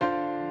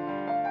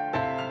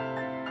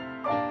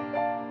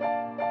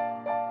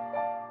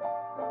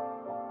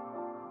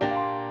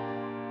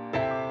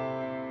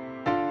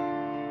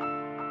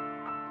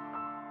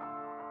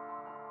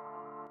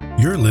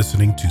You're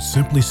listening to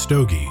Simply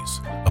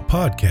Stogies, a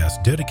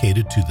podcast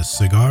dedicated to the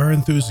cigar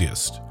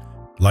enthusiast.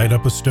 Light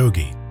up a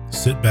stogie,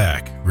 sit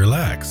back,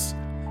 relax,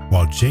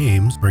 while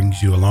James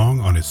brings you along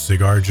on his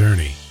cigar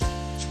journey.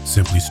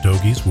 Simply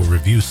Stogies will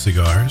review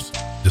cigars,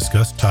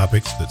 discuss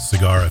topics that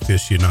cigar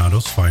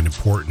aficionados find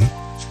important,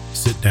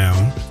 sit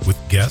down with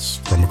guests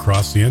from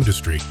across the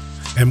industry,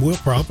 and we'll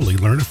probably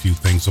learn a few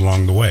things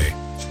along the way.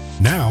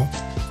 Now,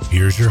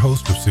 here's your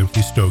host of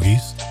Simply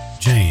Stogies,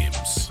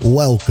 James.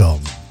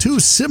 Welcome to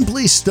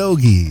Simply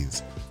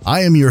Stogies.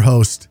 I am your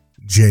host,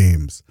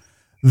 James.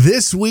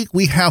 This week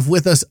we have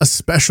with us a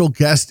special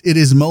guest. It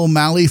is Mo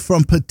Malley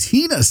from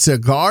Patina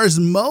Cigars.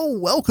 Mo,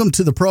 welcome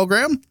to the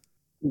program.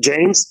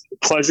 James,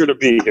 pleasure to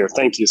be here.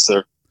 Thank you,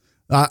 sir.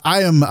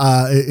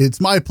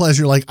 It's my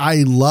pleasure. Like,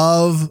 I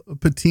love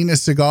Patina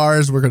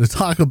Cigars. We're going to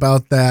talk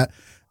about that.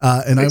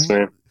 Thanks,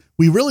 man.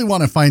 We really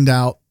want to find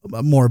out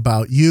more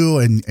about you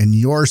and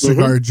your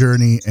cigar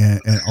journey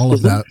and all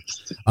of that.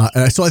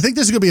 So I think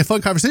this is going to be a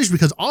fun conversation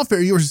because off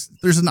air,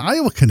 there's an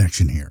Iowa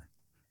connection here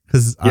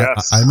because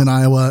yes. I'm in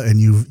Iowa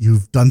and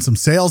you've done some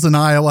sales in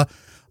Iowa.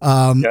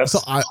 Yes. So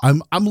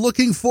I'm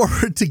looking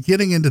forward to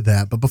getting into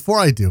that. But before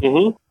I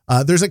do,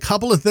 there's a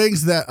couple of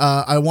things that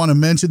I want to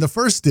mention. The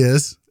first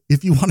is,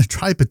 if you want to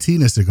try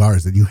Patina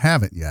cigars and you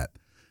haven't yet,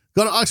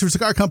 go to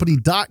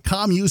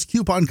OxfordCigarCompany.com, use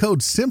coupon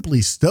code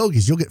Simply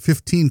Stogies. You'll get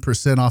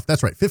 15% off.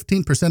 That's right,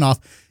 15% off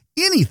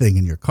anything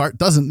in your cart.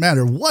 Doesn't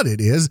matter what it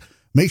is.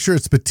 Make sure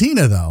it's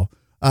Patina, though.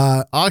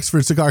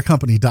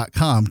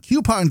 OxfordCigarCompany.com,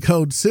 coupon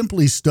code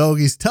Simply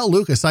Stogies. Tell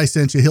Lucas I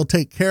sent you. He'll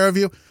take care of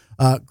you.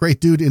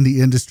 Great dude in the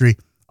industry.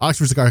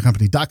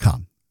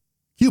 OxfordCigarCompany.com,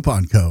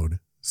 coupon code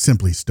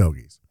Simply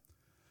Stogies.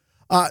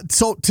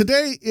 So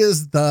today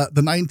is the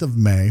 9th of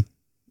May.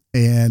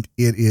 And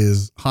it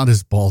is hot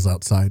as balls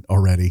outside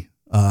already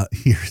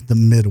here in the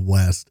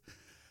Midwest.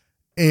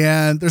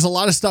 And there's a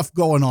lot of stuff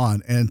going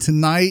on. And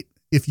tonight,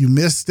 if you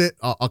missed it,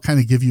 I'll kind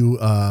of give you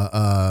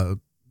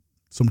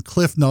some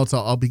cliff notes.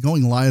 I'll be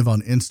going live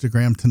on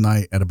Instagram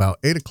tonight at about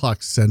 8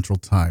 o'clock Central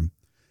Time.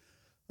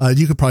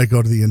 You could probably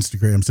go to the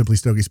Instagram, Simply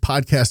Stogies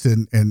Podcast,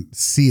 and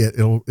see it.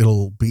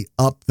 It'll be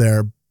up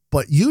there.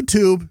 But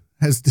YouTube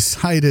has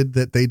decided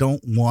that they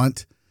don't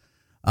want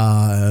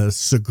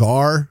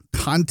cigar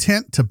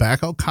content,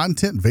 tobacco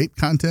content, vape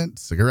content,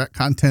 cigarette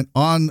content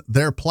on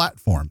their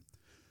platform.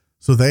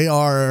 So they've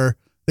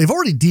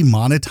already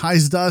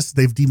demonetized us.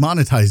 They've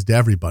demonetized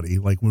everybody.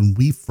 Like when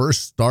we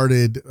first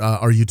started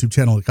our YouTube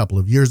channel a couple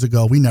of years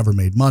ago, we never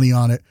made money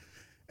on it.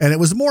 And it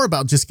was more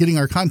about just getting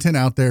our content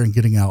out there and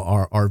getting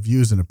out our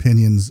views and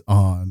opinions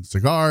on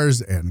cigars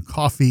and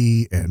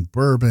coffee and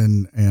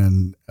bourbon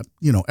and,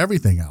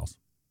 everything else.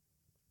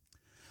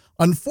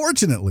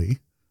 Unfortunately,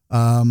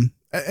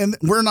 and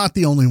we're not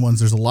the only ones.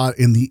 There's a lot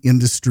in the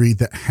industry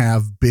that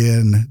have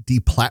been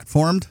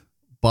deplatformed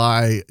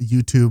by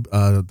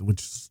YouTube,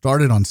 which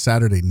started on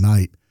Saturday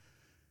night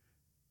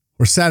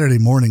or Saturday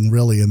morning,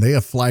 really. And they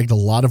have flagged a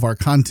lot of our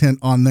content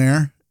on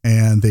there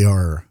and they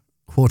are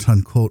quote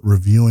unquote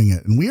reviewing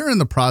it. And we are in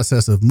the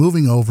process of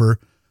moving over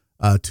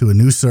to a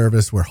new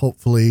service where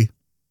hopefully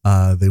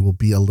they will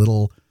be a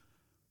little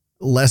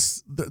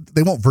less,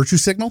 they won't virtue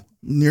signal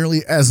nearly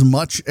as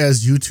much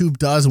as YouTube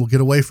does. We'll get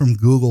away from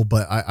Google,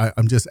 but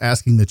I'm just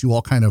asking that you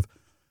all kind of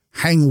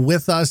hang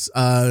with us.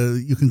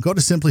 You can go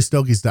to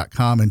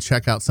simplystogies.com and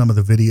check out some of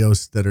the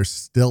videos that are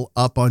still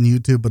up on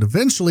YouTube, but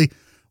eventually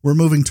we're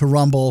moving to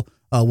Rumble.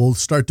 We'll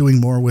start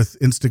doing more with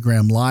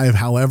Instagram Live.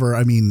 However,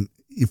 I mean,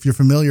 if you're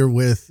familiar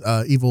with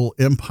Evil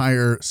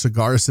Empire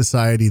Cigar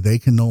Society, they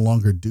can no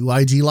longer do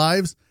IG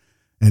Lives,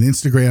 and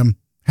Instagram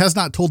has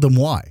not told them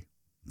why.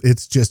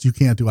 It's just you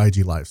can't do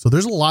IG Live. So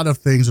there's a lot of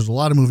things. There's a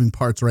lot of moving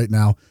parts right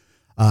now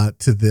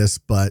to this,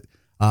 but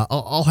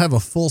I'll have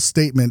a full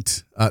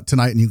statement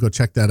tonight, and you can go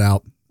check that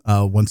out.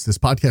 Once this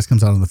podcast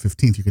comes out on the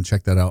 15th, you can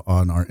check that out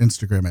on our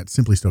Instagram at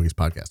Simply Stogies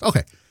Podcast.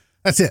 Okay,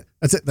 that's it.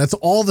 That's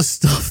all the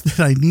stuff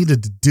that I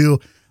needed to do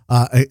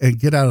and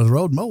get out of the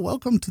road. Mo,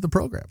 welcome to the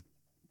program.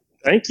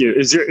 Thank you.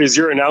 Is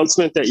your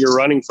announcement that you're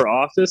running for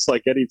office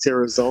like Eddie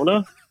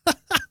Terrazona?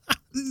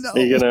 No. Are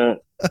you gonna?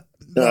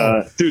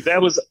 No. Dude,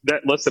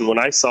 listen, when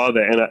I saw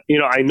that,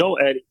 and I know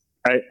Eddie,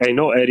 I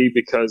know Eddie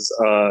because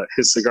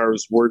his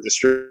cigars were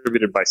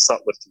distributed by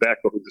Sutliff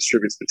Tobacco, who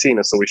distributes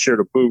Patina. So we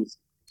shared a booth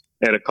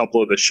at a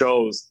couple of the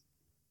shows.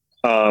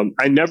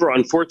 I never,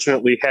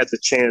 unfortunately, had the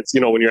chance,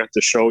 when you're at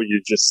the show,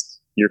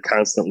 you're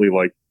constantly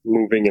like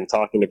moving and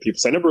talking to people.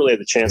 So I never really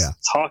had the chance to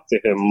talk to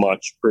him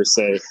much per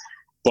se,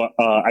 but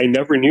I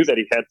never knew that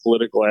he had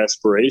political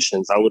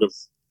aspirations. I would have,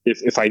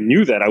 if I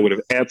knew that, I would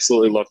have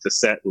absolutely loved to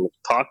sit and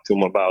talk to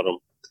him about them.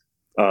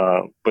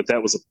 But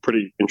that was a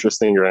pretty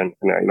interesting and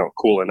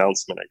cool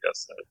announcement, I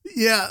guess.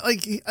 Yeah,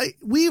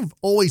 we've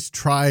always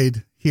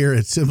tried here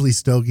at Simply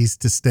Stogies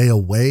to stay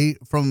away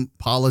from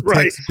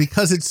politics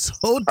because it's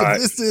so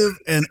divisive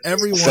and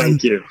everyone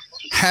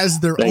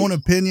has their own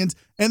opinions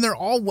and they're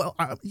all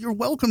you're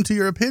welcome to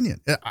your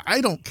opinion.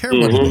 I don't care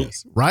what it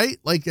is, right?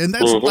 And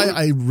that's why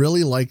I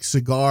really like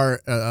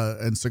cigar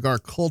and cigar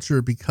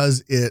culture,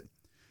 because it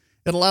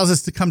it allows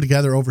us to come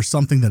together over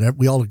something that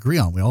we all agree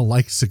on. We all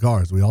like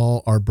cigars. We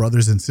all are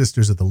brothers and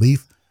sisters of the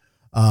leaf,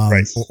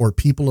 Right. or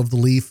people of the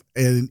leaf.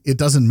 And it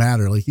doesn't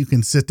matter. Like, you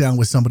can sit down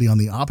with somebody on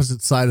the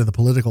opposite side of the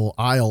political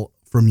aisle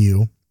from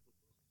you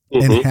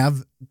and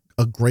have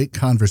a great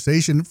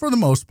conversation for the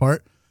most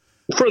part.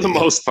 For the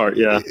most part,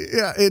 yeah.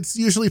 Yeah, it's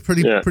usually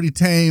pretty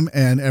tame,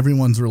 and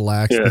everyone's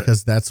relaxed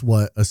because that's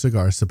what a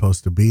cigar is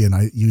supposed to be. And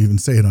you even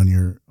say it on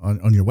your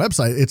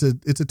website. It's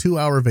a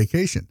 2-hour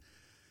vacation.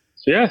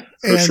 Yeah,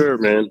 for sure,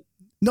 man.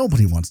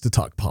 Nobody wants to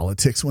talk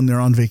politics when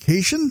they're on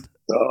vacation.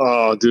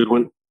 Oh, dude,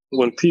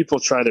 when people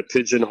try to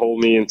pigeonhole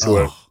me into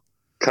a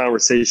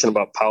conversation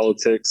about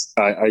politics,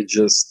 I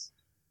just,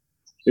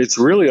 it's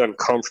really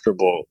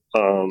uncomfortable.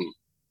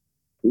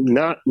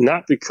 Not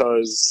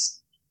because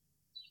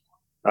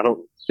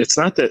it's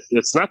not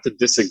the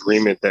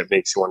disagreement that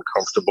makes you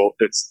uncomfortable.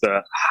 It's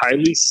the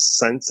highly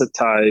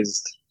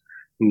sensitized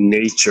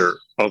nature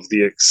of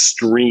the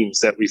extremes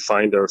that we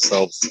find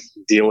ourselves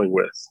dealing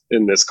with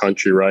in this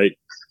country, right?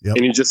 Yep.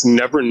 And you just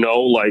never know,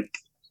 like,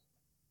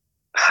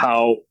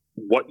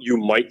 what you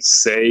might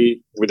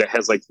say that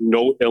has like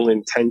no ill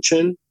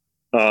intention,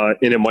 and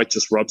it might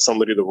just rub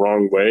somebody the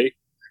wrong way.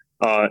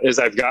 As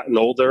I've gotten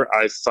older,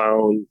 I've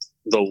found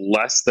the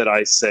less that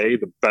I say,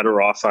 the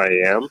better off I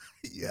am.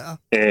 Yeah.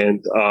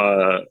 And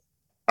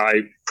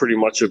I pretty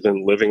much have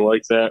been living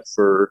like that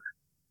for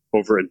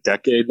over a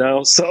decade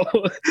now. So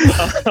I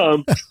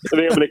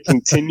think I'm going to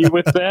continue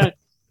with that.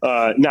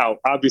 Now,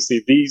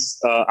 obviously, these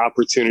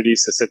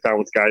opportunities to sit down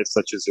with guys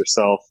such as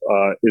yourself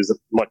is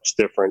much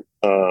different.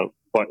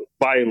 But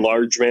by and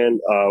large, man,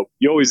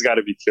 you always got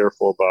to be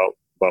careful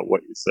about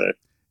what you say.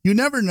 You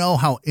never know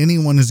how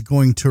anyone is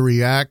going to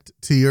react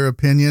to your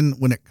opinion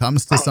when it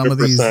comes to some 100%. Of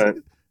these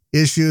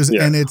issues.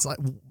 Yeah. And it's like,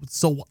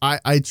 so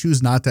I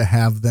choose not to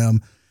have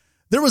them.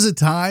 There was a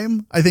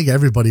time, I think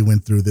everybody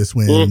went through this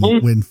when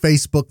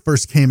Facebook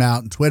first came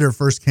out and Twitter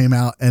first came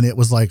out, and it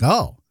was like,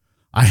 oh,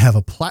 I have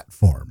a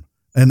platform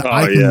and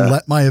I can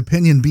let my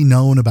opinion be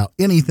known about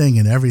anything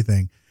and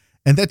everything.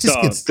 And that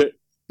just gets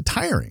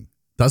tiring,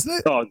 doesn't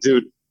it? Oh,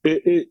 dude.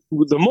 The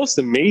most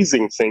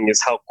amazing thing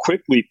is how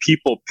quickly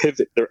people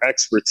pivot their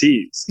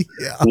expertise.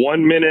 Yeah.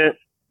 1 minute,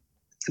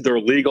 they're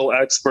legal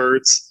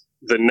experts.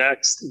 The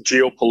next,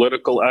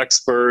 geopolitical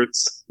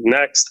experts.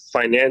 Next,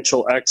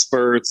 financial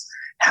experts,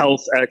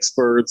 health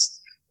experts.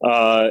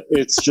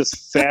 It's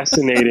just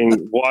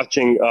fascinating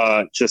watching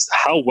just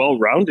how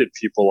well-rounded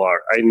people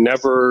are. I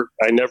never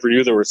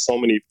knew there were so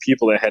many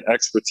people that had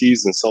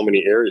expertise in so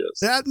many areas.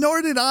 Yeah,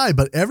 nor did I,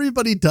 but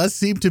everybody does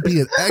seem to be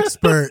an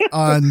expert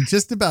on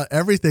just about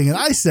everything. And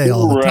I say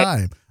all the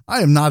time,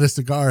 I am not a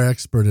cigar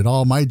expert at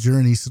all. My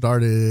journey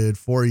started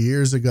 4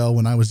 years ago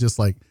when I was just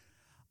like,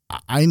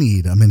 I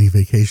need a mini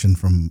vacation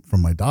from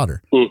my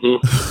daughter.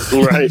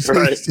 Mm-hmm.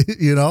 Right.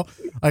 You know,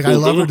 like I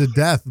love her to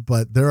death,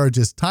 but there are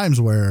just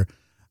times where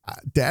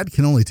Dad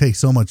can only take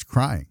so much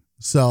crying.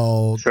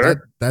 So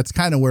that's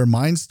kind of where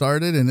mine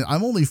started. And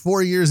I'm only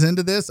 4 years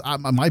into this.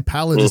 My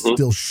palate is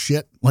still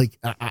shit. Like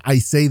I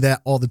say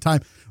that all the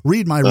time.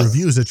 Read my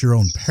reviews at your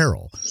own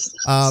peril.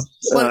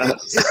 But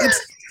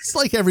it's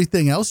like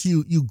everything else.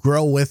 You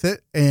grow with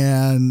it,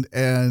 and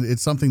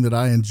it's something that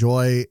I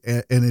enjoy.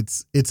 And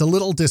it's a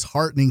little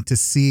disheartening to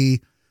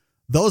see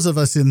those of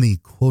us in the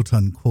quote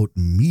unquote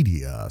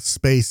media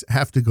space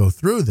have to go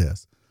through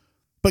this.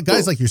 But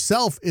guys like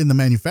yourself in the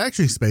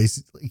manufacturing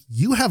space,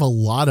 you have a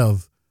lot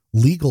of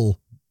legal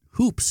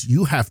hoops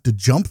you have to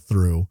jump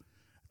through,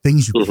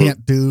 things you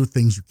can't do,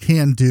 things you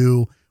can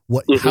do,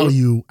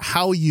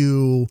 how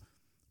you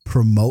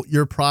promote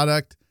your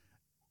product.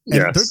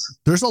 And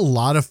there's a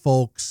lot of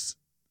folks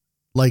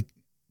like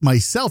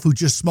myself who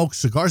just smoke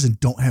cigars and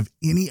don't have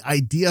any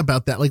idea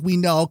about that. Like, we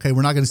know, okay,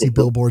 we're not going to see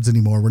billboards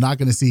anymore. We're not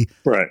going to see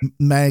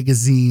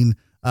magazine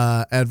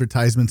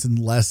advertisements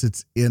unless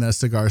it's in a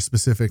cigar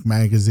specific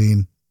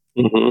magazine.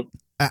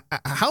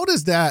 How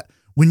does that,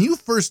 when you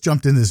first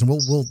jumped into this, and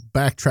we'll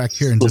backtrack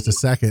here in just a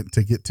second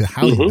to get to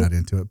how you got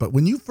into it, but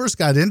when you first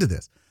got into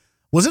this,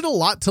 was it a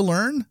lot to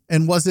learn?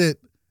 And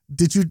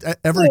did you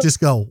ever just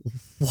go,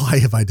 why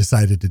have I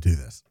decided to do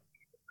this?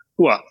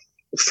 Well,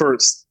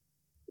 first,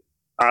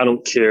 I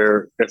don't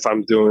care if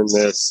I'm doing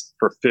this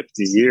for 50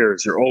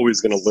 years, you're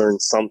always going to learn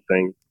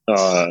something.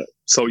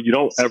 So you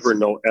don't ever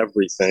know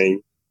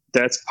everything.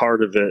 That's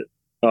part of it.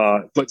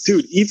 But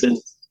dude, even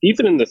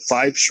in the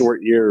 5 short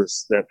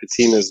years that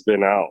Patina's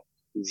been out,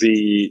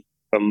 the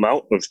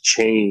amount of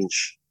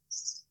change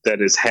that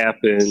has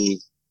happened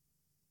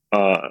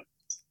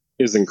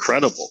is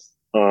incredible.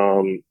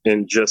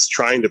 And just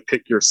trying to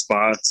pick your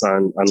spots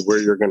on where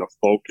you're going to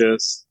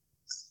focus.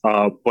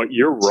 But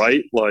you're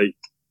right. Like,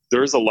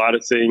 there's a lot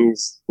of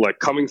things, like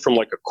coming from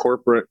like a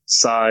corporate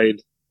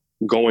side,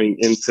 going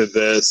into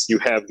this, you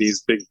have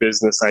these big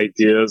business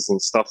ideas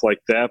and stuff like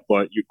that,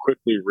 but you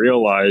quickly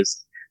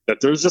realize that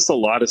there's just a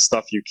lot of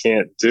stuff you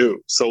can't do.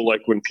 So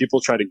like when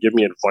people try to give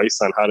me advice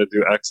on how to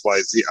do X,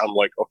 Y, Z, I'm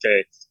like,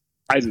 okay,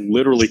 I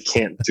literally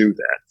can't do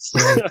that.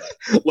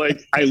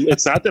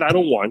 It's not that I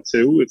don't want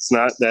to. It's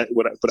not that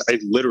but I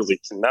literally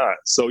cannot.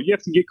 So you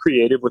have to get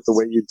creative with the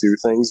way you do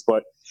things.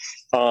 But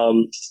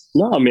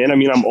no, man. I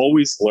mean, I'm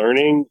always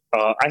learning.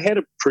 I had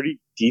a pretty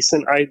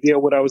decent idea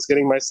what I was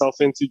getting myself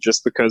into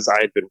just because I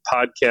had been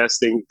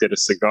podcasting. Did a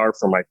cigar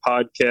for my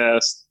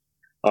podcast,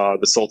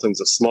 The Sultans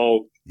of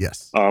Smoke.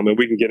 Yes. And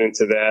we can get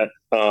into that.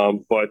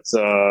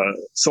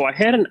 So I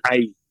had an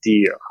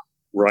idea,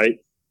 right?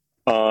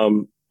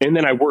 And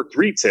then I worked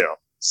retail.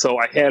 So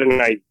I had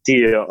an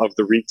idea of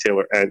the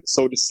retailer end.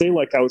 So to say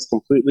like I was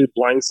completely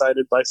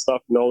blindsided by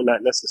stuff, no,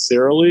 not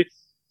necessarily.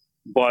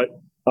 But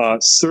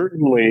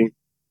certainly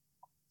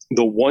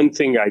the one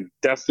thing I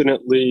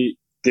definitely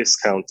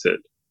discounted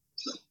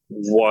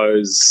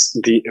was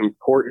the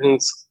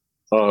importance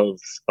of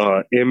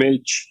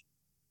image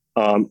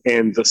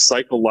and the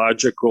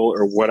psychological,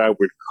 or what I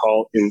would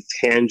call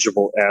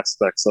intangible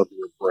aspects of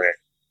your brand.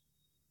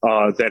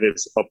 That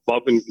is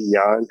above and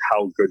beyond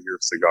how good your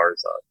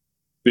cigars are.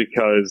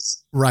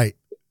 Because right,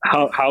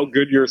 how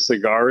good your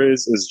cigar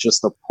is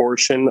just a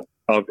portion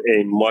of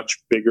a much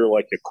bigger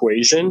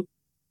equation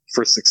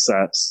for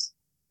success.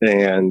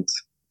 And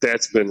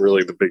that's been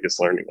really the biggest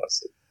learning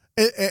lesson.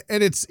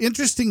 And it's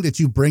interesting that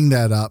you bring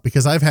that up,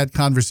 because I've had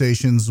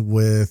conversations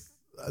with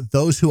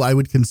those who I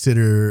would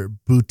consider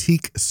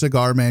boutique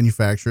cigar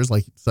manufacturers,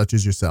 such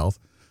as yourself,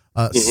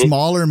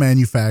 smaller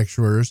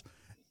manufacturers,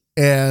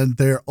 and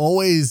they're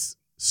always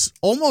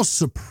almost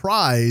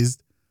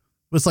surprised.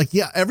 It's like,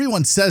 yeah,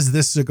 everyone says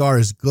this cigar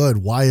is good.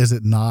 Why is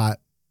it not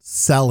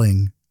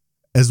selling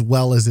as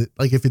well as it?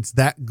 Like, if it's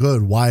that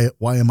good, why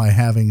am I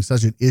having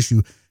such an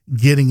issue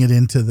getting it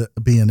into the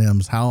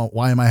B&Ms?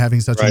 Why am I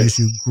having such an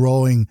issue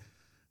growing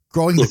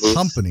the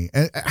company?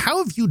 And how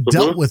have you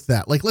dealt with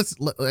that?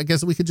 I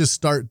guess we could just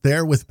start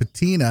there with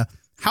Patina.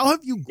 How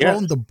have you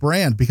grown the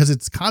brand? Because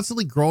it's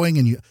constantly growing,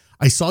 and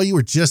I saw you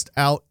were just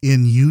out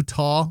in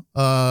Utah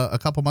a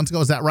couple months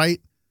ago. Is that right?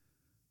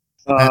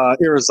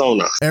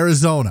 Arizona.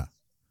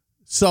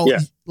 So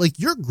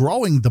you're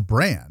growing the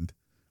brand.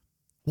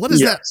 What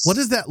does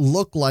that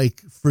look like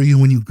for you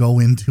when you go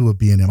into a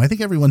B&M? I think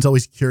everyone's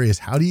always curious.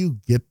 How do you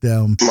get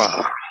them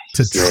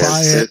to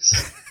try it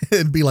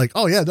and be like,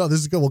 oh yeah, no, this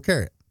is good, we'll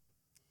carry it?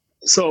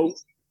 So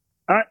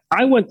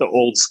I went the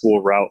old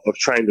school route of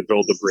trying to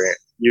build a brand.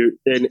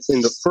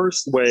 And the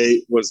first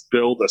way was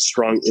build a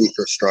strong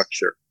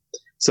infrastructure.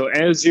 So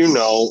as you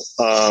know,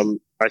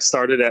 I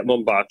started at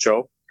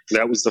Mombacho.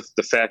 That was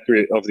the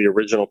factory of the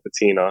original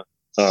Patina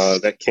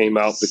that came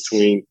out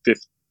between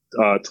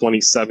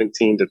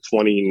 2017 to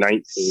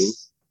 2019.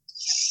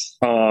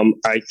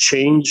 I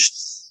changed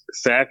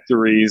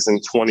factories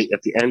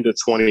at the end of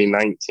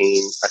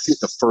 2019. I think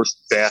the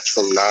first batch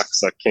from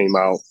Noxa came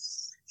out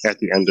at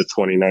the end of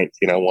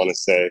 2019, I want to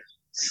say.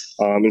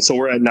 And so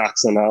we're at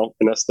Noxa now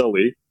in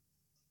Esteli.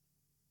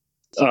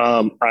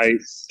 I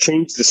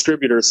changed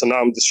distributors, so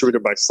now I'm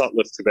distributed by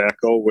Sutliff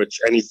Tobacco, which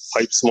any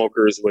pipe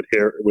smokers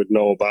would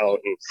know about,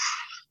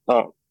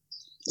 and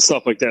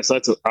stuff like that. So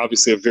that's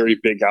obviously a very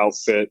big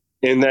outfit.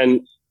 And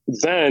then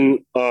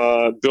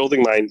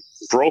building my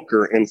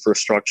broker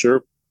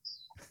infrastructure.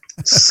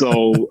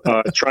 So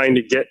trying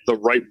to get the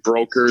right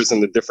brokers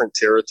in the different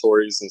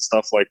territories and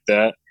stuff like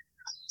that.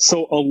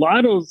 So a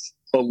lot of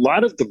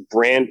the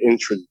brand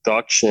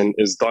introduction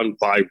is done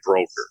by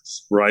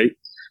brokers, right?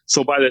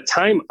 So by the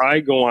time I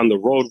go on the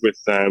road with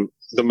them,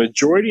 the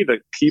majority of the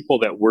people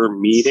that we're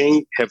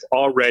meeting have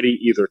already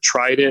either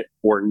tried it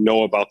or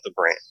know about the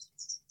brand,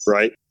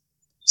 right?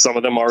 Some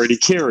of them already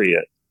carry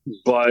it.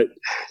 But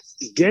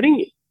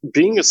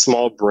being a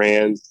small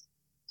brand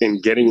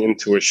and getting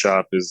into a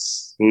shop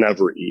is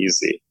never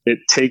easy.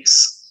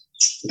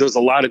 There's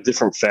a lot of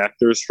different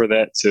factors for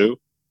that too.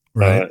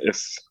 Right.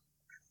 If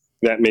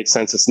that makes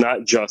sense. It's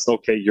not just,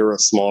 okay, you're a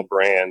small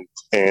brand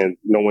and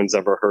no one's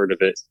ever heard of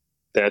it.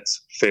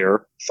 That's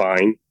fair,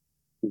 fine.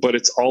 But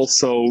it's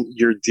also,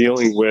 you're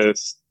dealing with,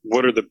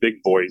 what are the big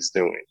boys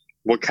doing?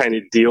 What kind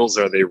of deals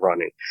are they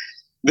running?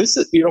 This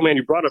is, man,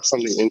 you brought up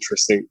something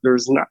interesting.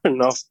 There's not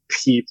enough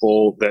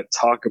people that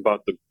talk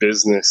about the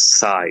business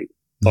side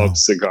of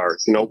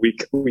cigars.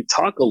 We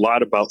talk a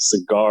lot about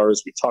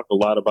cigars. We talk a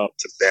lot about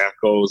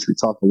tobaccos. We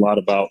talk a lot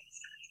about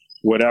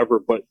whatever,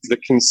 but the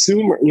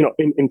consumer,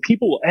 and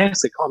people will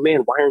ask, like, oh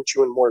man, why aren't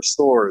you in more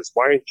stores?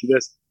 Why aren't you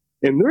this?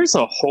 And there's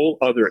a whole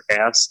other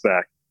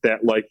aspect that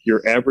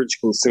your average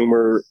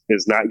consumer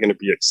is not going to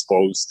be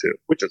exposed to,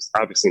 which is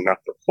obviously not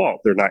their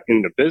fault. They're not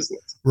in the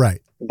business.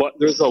 Right. But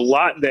there's a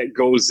lot that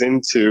goes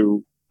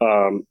into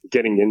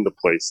getting into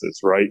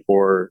places, right?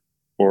 Or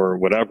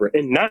whatever.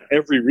 And not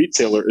every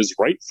retailer is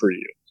right for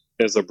you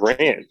as a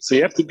brand. So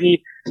you have to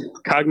be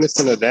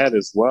cognizant of that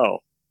as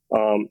well.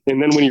 And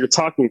then when you're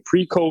talking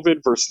pre-COVID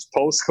versus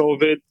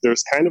post-COVID,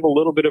 there's kind of a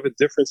little bit of a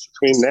difference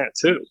between that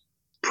too.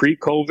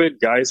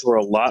 Pre-COVID, guys were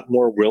a lot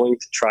more willing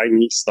to try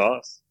new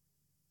stuff.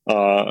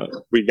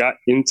 We got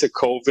into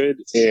COVID,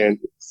 and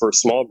for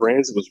small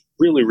brands, it was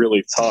really,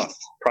 really tough,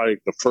 probably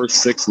the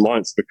first 6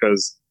 months,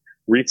 because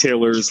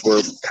retailers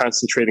were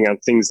concentrating on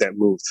things that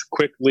moved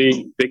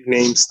quickly, big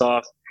name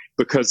stuff.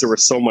 because there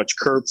was so much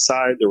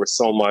curbside, there was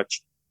so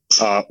much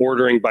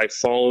ordering by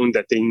phone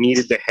that they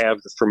needed to have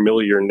the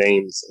familiar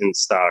names in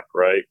stock,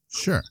 right?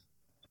 Sure.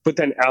 But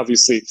then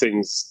obviously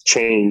things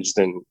changed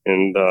and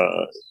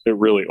it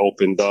really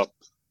opened up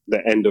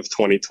the end of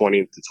 2020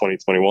 into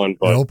 2021.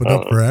 But it opened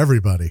up for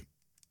everybody.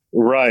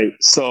 Right.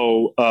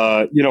 So,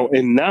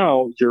 and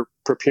now you're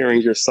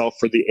preparing yourself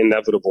for the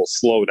inevitable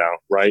slowdown,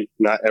 right?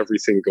 Not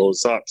everything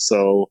goes up.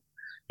 So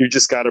you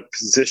just got to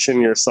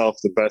position yourself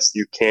the best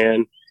you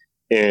can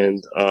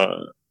and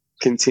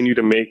continue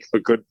to make a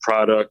good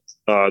product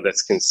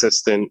that's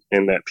consistent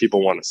and that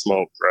people want to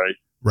smoke, right?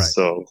 Right.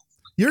 So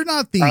you're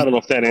not the... I don't know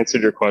if that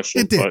answered your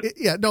question. It did.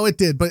 But, It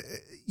did. But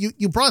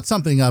you brought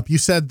something up. You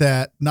said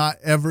that not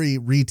every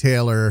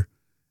retailer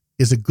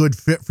is a good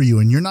fit for you,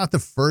 and you're not the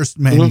first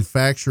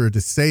manufacturer to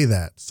say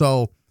that.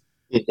 So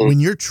when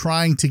you're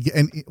trying to get,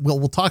 and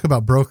we'll talk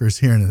about brokers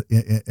here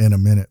in a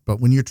minute, but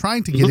when you're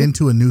trying to get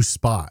into a new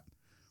spot,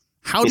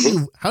 how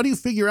do you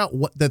figure out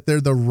that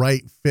they're the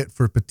right fit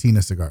for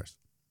Patina cigars?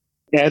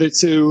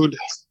 Attitude,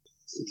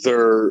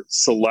 their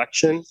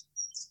selection,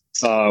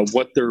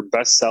 what their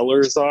best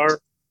sellers are,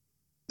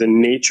 the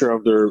nature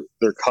of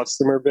their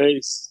customer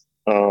base.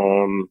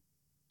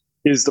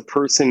 Is the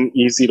person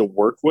easy to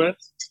work with?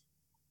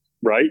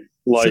 Right?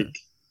 Like,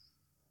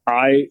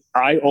 sure.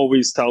 I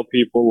always tell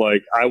people,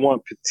 like, I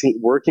want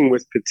working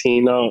with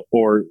Patina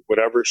or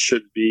whatever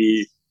should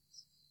be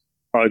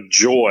a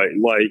joy.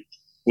 Like,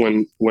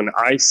 when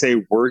I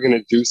say we're going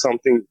to do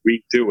something,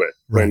 we do it.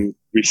 Right. When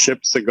we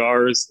ship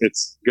cigars,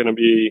 it's going to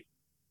be,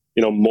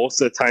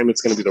 most of the time it's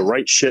going to be the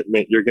right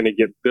shipment. You're going to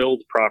get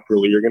billed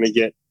properly. You're going to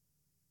get,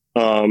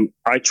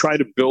 I try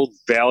to build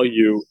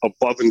value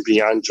above and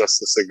beyond just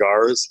the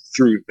cigars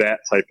through that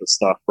type of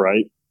stuff,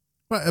 right?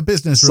 A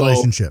business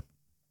relationship.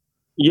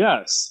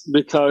 Yes,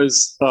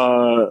 because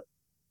the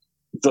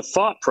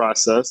thought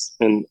process,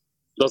 and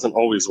it doesn't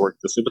always work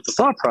this way, but the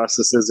thought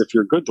process is if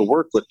you're good to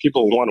work with,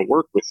 people want to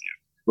work with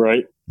you,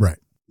 right? Right.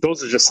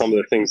 Those are just some of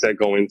the things that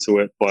go into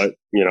it. But,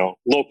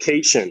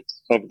 location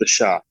of the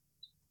shop,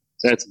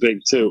 that's big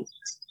too.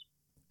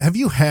 Have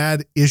you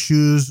had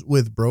issues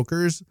with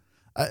brokers?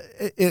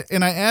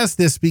 And I ask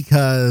this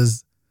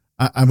because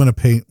I'm going to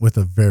paint with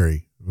a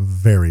very,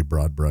 very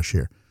broad brush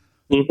here.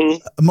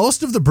 Mm-hmm.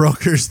 Most of the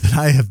brokers that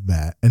I have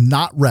met, and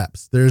not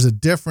reps, there's a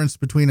difference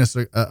between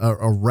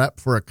a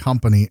rep for a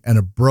company and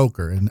a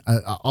broker. And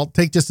I'll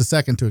take just a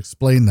second to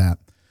explain that.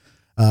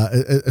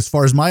 As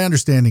far as my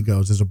understanding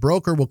goes, is a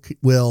broker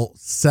will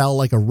sell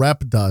like a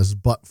rep does,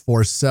 but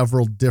for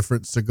several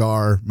different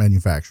cigar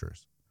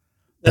manufacturers.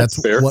 That's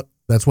fair.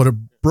 That's what a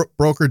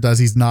broker does.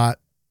 He's not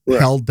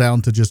held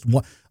down to just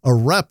one. A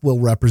rep will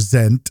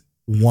represent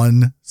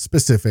one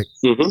specific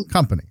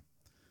company.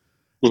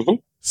 Mm-hmm.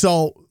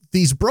 So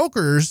these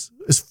brokers,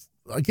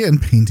 again,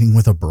 painting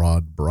with a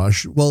broad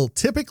brush, will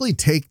typically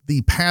take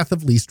the path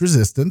of least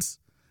resistance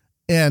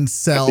and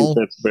sell. I think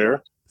that's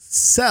fair.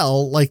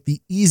 Sell like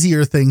the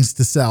easier things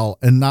to sell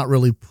and not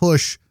really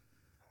push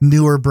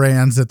newer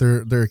brands that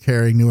they're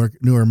carrying,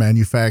 newer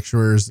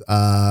manufacturers.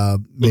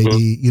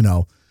 Maybe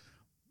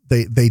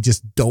they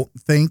just don't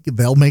think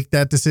they'll make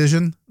that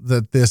decision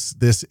that this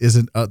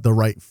isn't the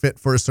right fit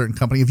for a certain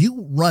company. Have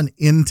you run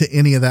into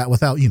any of that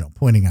without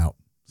pointing out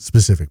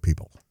specific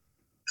people?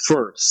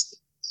 First,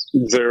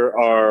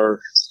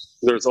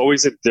 there's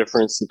always a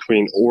difference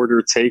between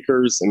order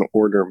takers and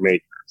order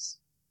makers,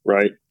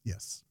 right?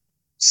 Yes.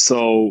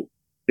 So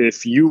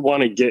if you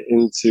want to get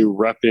into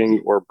repping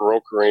or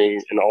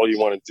brokering and all you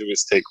want to do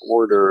is take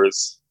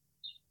orders,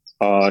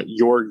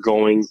 you're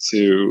going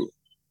to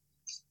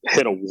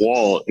hit a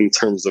wall in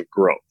terms of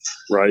growth,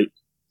 right?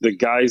 The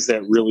guys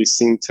that really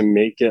seem to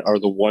make it are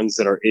the ones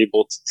that are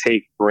able to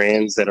take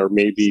brands that are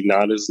maybe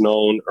not as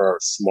known or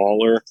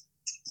smaller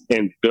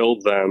and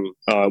build them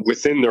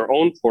within their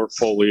own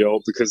portfolio,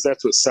 because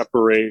that's what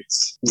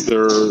separates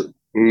their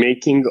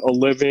making a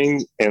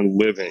living and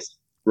living,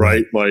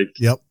 right? Like,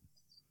 yep.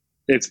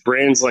 It's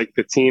brands like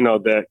Patina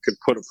that could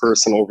put a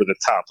person over the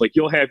top. Like,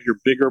 you'll have your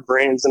bigger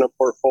brands in a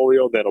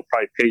portfolio that'll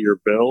probably pay your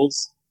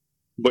bills,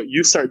 but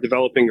you start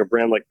developing a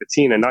brand like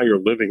Patina, now you're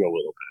living a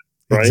little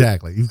bit, right?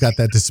 Exactly. You've got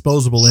that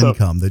disposable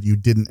income that you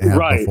didn't have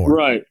before.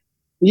 Right.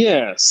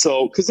 Yeah.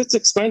 So, because it's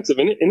expensive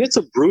and it's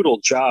a brutal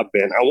job,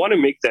 man. I want to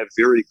make that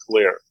very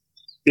clear.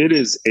 It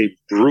is a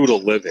brutal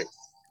living.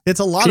 It's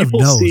a lot of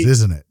no's,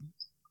 isn't it?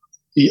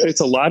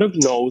 It's a lot of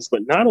no's,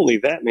 but not only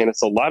that, man,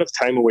 it's a lot of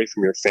time away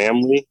from your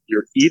family.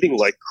 You're eating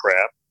like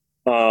crap.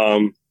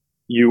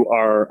 You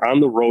are on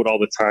the road all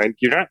the time.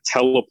 You're not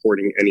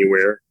teleporting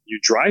anywhere. You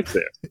drive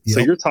there. Yep. So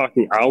you're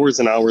talking hours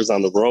and hours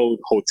on the road,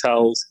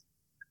 hotels.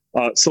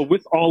 So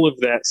with all of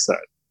that said,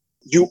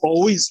 you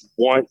always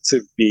want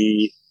to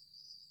be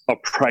a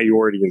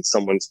priority in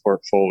someone's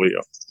portfolio.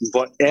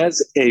 But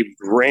as a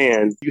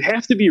brand, you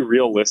have to be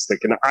realistic.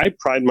 And I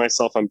pride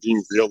myself on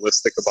being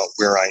realistic about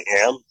where I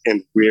am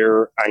and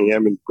where I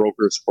am in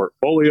brokers'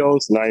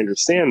 portfolios. And I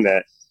understand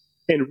that.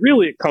 And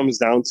really it comes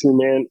down to,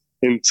 man,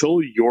 until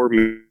you're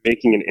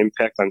making an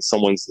impact on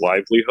someone's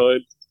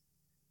livelihood,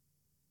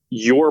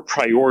 your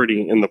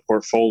priority in the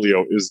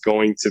portfolio is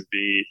going to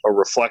be a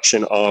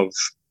reflection of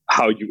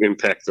how you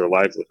impact their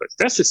livelihood.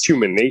 That's just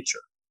human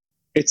nature.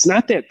 It's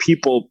not that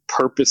people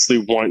purposely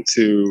want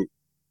to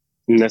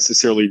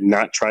necessarily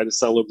not try to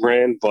sell a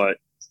brand, but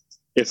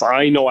if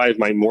I know I have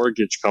my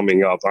mortgage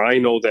coming up, I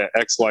know that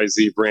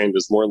XYZ brand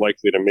is more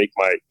likely to make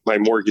my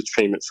mortgage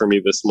payment for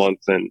me this month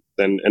than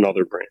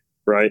another brand,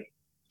 right?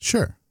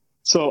 Sure.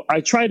 So I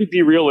try to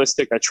be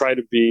realistic. I try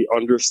to be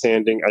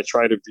understanding. I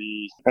try to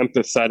be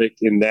empathetic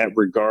in that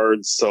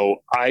regard. So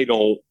I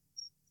don't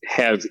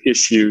have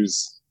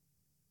issues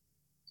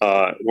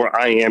where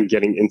I am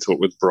getting into it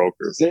with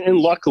brokers. And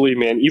luckily,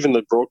 man, even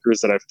the brokers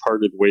that I've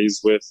parted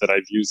ways with that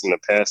I've used in the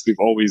past, we've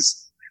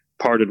always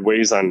parted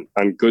ways on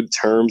good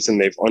terms,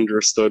 and they've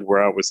understood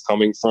where I was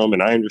coming from,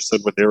 and I understood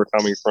what they were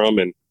coming from.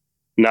 And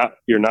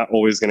you're not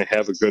always going to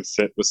have a good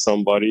fit with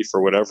somebody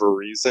for whatever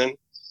reason.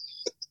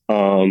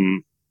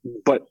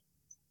 But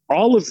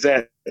all of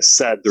that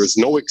said, there's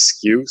no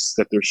excuse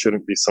that there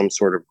shouldn't be some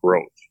sort of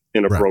growth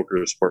in a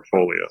broker's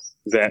portfolio,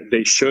 that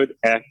they should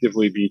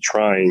actively be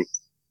trying,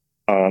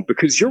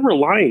 because you're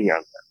relying on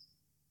them,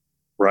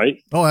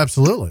 right? Oh,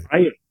 absolutely.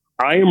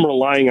 I am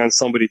relying on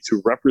somebody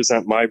to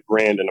represent my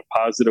brand in a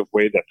positive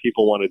way that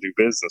people want to do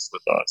business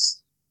with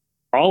us.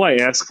 All I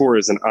ask for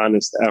is an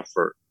honest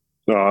effort.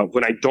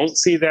 When I don't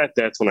see that,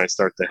 that's when I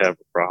start to have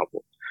a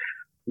problem.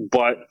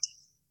 But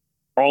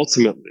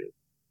ultimately,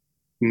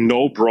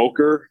 no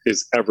broker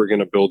is ever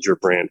going to build your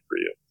brand for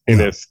you.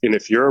 And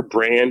if you're a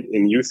brand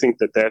and you think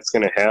that that's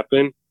going to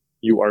happen,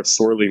 you are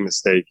sorely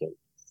mistaken.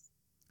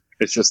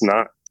 It's just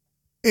not.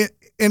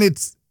 And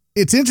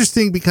it's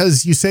interesting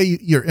because you say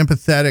you're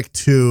empathetic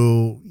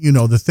to,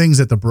 the things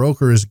that the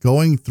broker is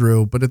going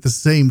through, but at the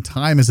same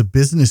time, as a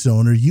business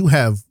owner, you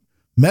have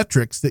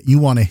metrics that you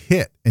want to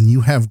hit, and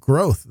you have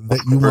growth that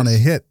you want to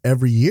hit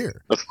every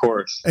year. Of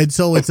course. And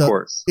so it's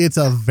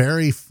a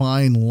very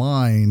fine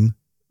line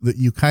that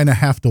you kind of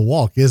have to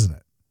walk, isn't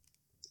it?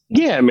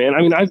 Yeah, man.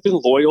 I mean, I've been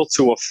loyal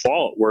to a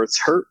fault where it's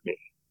hurt me.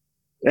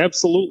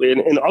 Absolutely.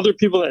 And other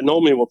people that know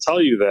me will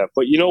tell you that.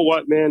 But you know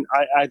what, man?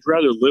 I'd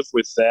rather live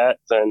with that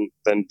than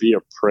be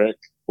a prick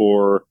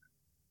or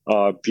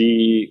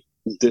be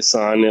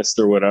dishonest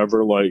or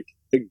whatever. Like,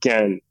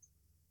 again,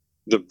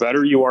 the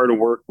better you are to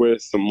work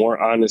with, the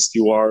more honest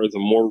you are, the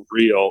more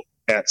real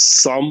at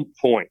some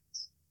point.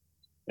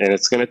 And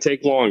it's going to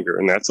take longer,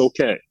 and that's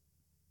okay.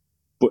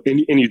 But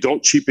and you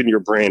don't cheapen your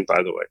brand,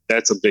 by the way.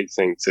 That's a big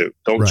thing, too.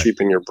 Don't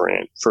cheapen your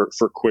brand for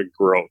quick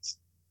growth.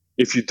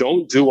 If you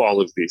don't do all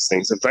of these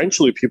things,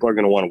 eventually people are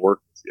going to want to work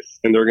with you,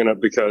 and they're going to,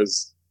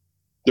 because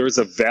there's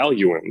a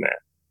value in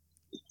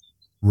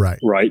that.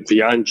 Right.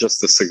 Beyond just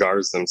the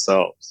cigars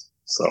themselves.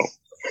 So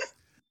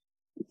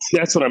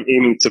that's what I'm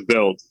aiming to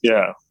build.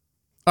 Yeah.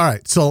 All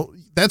right. So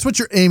that's what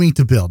you're aiming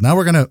to build. Now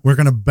we're going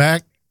to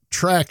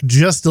backtrack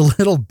just a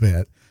little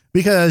bit,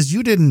 because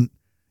you didn't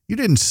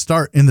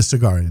start in the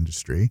cigar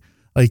industry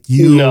like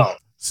you. No.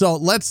 So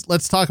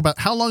let's talk about,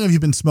 how long have you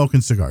been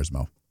smoking cigars,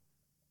 Mo?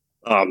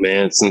 Oh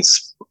man,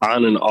 since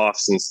on and off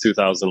since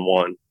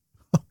 2001.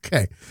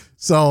 Okay.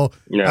 So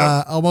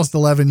almost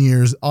 11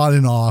 years on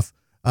and off.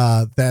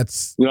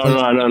 That's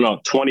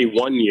no,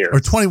 21 years. Or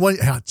 21.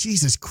 Oh,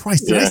 Jesus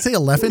Christ. Did I say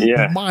 11?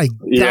 Yeah. My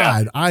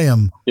God, I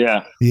am.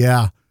 Yeah.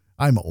 Yeah.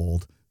 I'm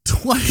old.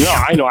 20. No,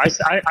 I know.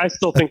 I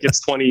still think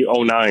it's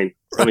 2009,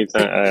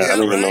 2010. I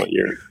don't even know what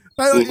year.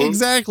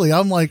 Exactly.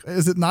 I'm like,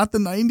 is it not the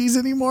 90s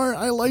anymore?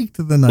 I liked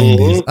the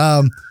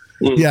 90s.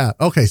 Yeah.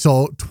 Okay.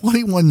 So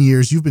 21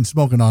 years you've been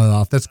smoking on and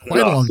off. That's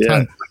quite a long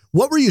time.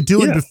 What were you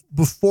doing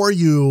before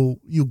you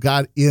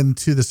got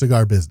into the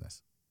cigar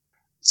business?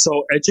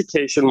 So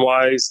education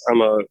wise,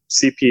 I'm a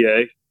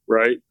CPA,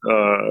 right?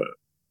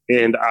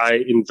 And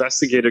I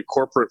investigated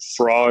corporate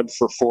fraud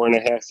for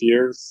 4.5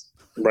 years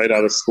right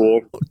out of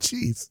school. Oh,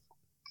 jeez.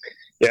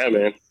 Yeah,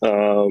 man.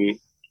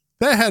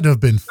 That had to have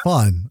been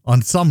fun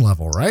on some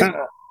level, right?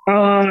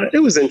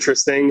 It was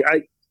interesting.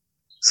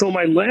 So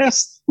my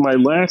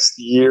last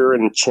year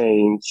and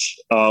change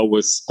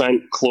was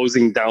spent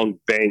closing down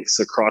banks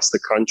across the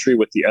country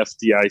with the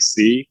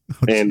FDIC,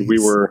 and we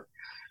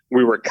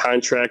were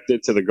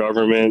contracted to the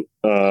government.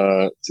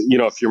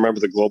 If you remember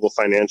the global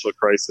financial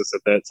crisis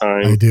at that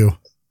time, I do.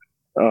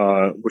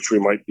 Which we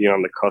might be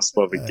on the cusp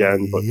of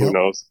again, but who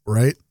knows?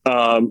 Right.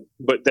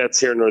 But that's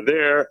here nor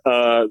there.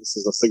 This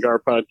is a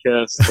cigar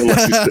podcast.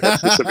 Unless you have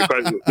specific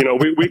questions,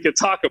 we could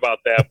talk about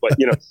that. But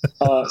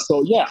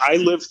so yeah, I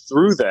lived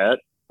through that.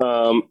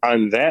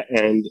 On that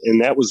end,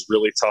 and that was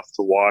really tough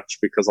to watch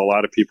because a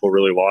lot of people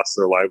really lost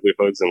their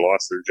livelihoods and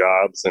lost their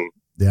jobs, and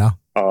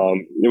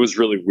it was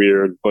really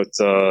weird. But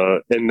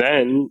and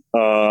then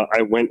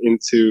I went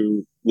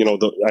into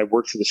I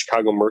worked for the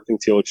Chicago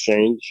Mercantile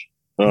Exchange,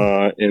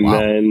 and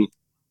then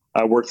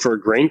I worked for a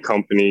grain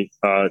company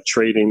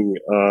trading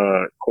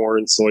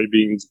corn,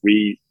 soybeans,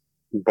 wheat,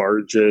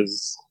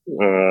 barges.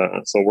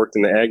 So I worked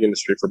in the ag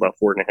industry for about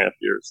 4.5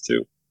 years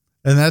too.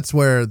 And that's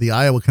where the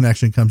Iowa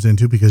connection comes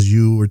into, because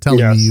you were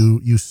telling me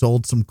you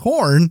sold some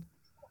corn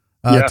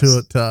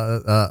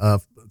to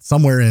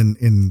somewhere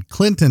in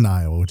Clinton,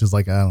 Iowa, which is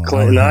like, I don't know.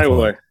 Clinton,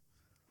 Iowa.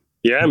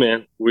 Yeah,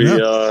 man. We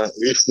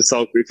used to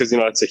sell because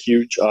it's a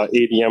huge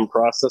ADM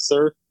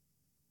processor,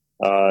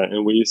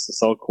 and we used to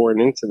sell corn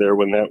into there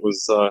when that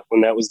was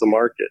the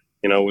market.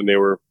 When they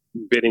were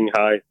bidding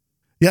high.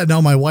 Yeah,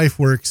 no, my wife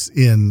works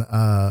in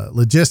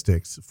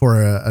logistics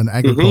for an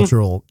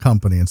agricultural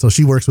company, and so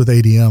she works with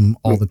ADM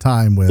all the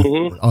time with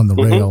on the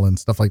rail and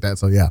stuff like that.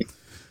 So yeah,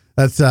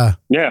 that's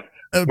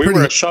we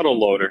were a shuttle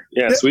loader.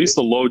 Yeah, so we used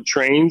to load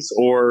trains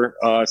or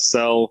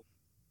sell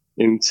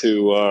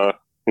into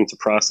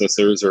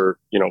processors or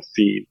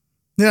feed.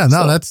 Yeah,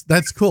 no,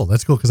 that's cool.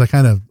 That's cool because I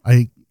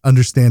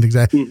understand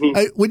exactly.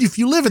 If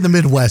you live in the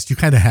Midwest, you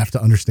kind of have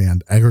to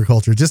understand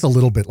agriculture just a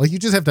little bit. Like you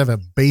just have to have a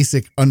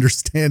basic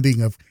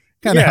understanding of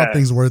kind of how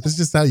things work. It's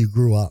just how you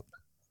grew up.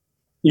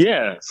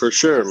 Yeah, for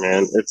sure,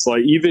 man. It's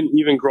like even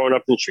growing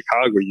up in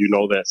Chicago,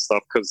 that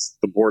stuff because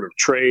the Board of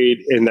Trade,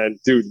 and then,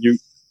 dude, you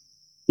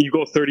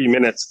go 30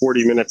 minutes,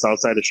 40 minutes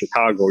outside of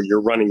Chicago,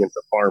 you're running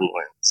into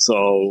farmland.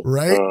 So,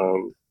 right.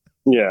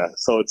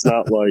 So it's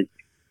not like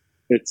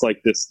it's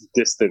like this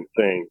distant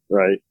thing,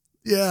 right?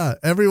 Yeah,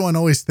 everyone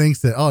always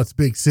thinks that, it's a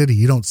big city,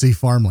 you don't see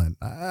farmland.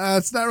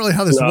 It's not really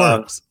how this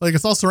works. Like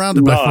it's all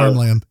surrounded by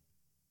farmland.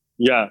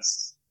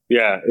 Yes.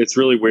 Yeah, it's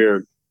really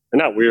weird.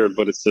 Not weird,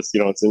 but it's just,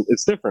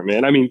 it's different,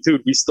 man. I mean,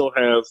 dude, we still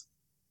have,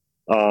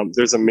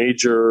 there's a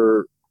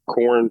major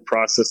corn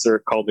processor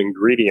called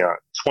Ingredient,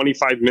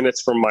 25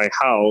 minutes from my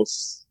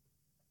house,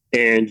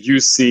 and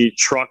you see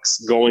trucks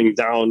going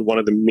down one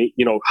of the,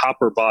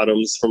 hopper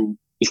bottoms from,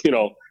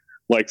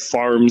 like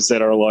farms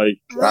that are like,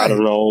 right. I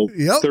don't know,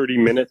 30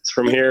 minutes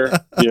from here,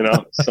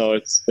 so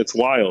it's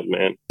wild,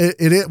 man.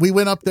 We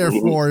went up there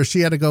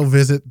she had to go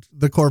visit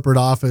the corporate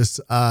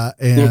office.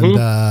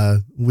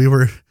 And we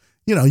were,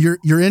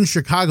 you're in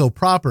Chicago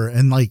proper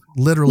and like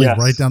literally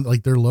right down,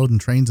 like they're loading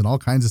trains and all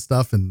kinds of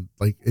stuff. And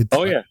like, it's,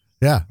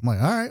 yeah. I'm like,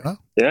 all right, well,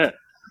 yeah,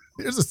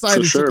 here's a side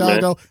of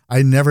Chicago man.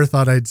 I never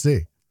thought I'd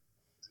see.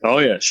 Oh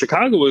yeah.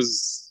 Chicago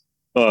was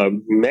a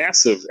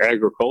massive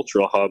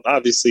agricultural hub.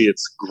 Obviously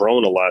it's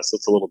grown a lot, so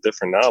it's a little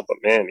different now, but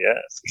man,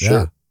 for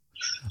sure.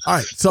 All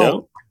right.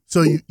 So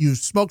you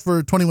smoked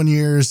for 21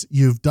 years,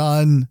 you've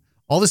done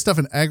all this stuff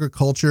in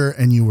agriculture,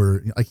 and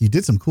you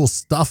did some cool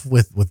stuff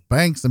with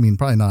banks. I mean,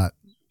 probably not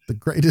the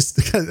greatest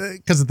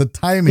because of the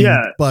timing,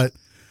 but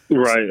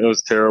right. It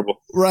was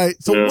terrible.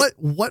 Right. So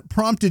what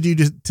prompted you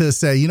to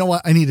say, you know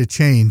what, I need to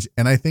change,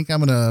 and I think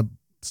I'm going to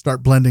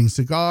start blending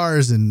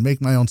cigars and make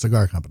my own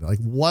cigar company? Like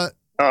what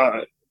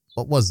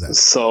was that?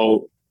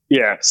 So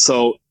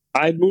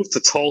I moved to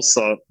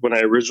Tulsa when I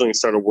originally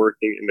started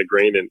working in the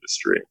grain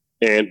industry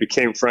and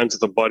became friends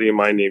with a buddy of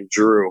mine named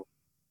Drew.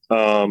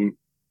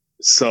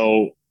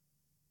 So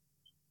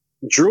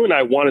Drew and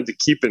I wanted to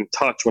keep in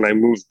touch when I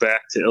moved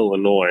back to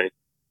Illinois.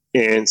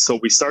 And so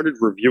we started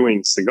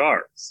reviewing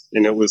cigars,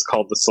 and it was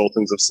called the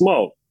Sultans of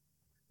Smoke.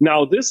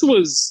 Now, this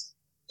was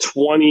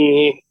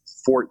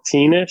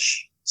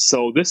 2014-ish.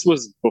 So this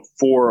was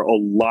before a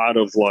lot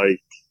of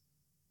like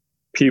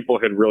people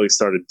had really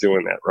started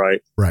doing that, right?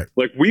 Right.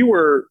 Like we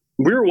were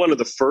one of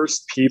the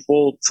first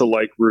people to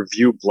like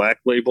review Black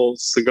Label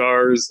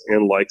cigars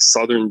and like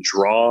Southern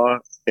Draw.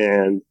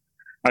 And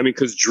I mean,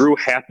 because Drew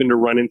happened to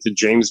run into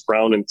James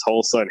Brown in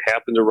Tulsa and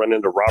happened to run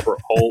into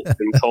Robert Holt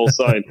in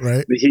Tulsa. And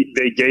right.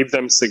 They gave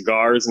them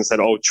cigars and said,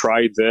 oh,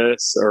 try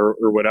this or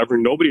whatever.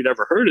 Nobody had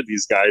ever heard of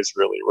these guys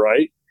really,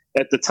 right?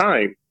 At the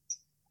time.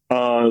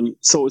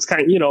 So it was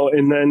kind of,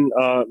 and then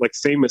like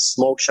Famous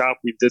Smoke Shop,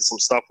 we did some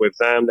stuff with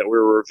them that we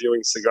were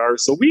reviewing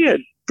cigars. So we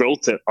had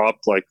built it up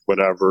like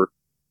whatever.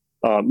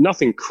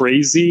 Nothing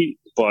crazy,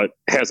 but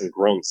hasn't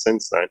grown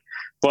since then.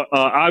 But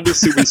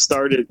obviously we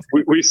started,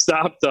 we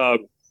stopped,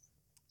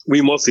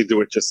 we mostly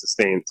do it just to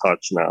stay in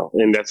touch now.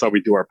 And that's why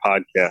we do our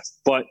podcast.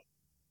 But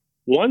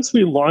once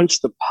we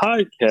launched the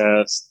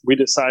podcast, we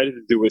decided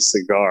to do a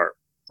cigar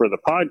for the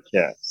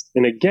podcast.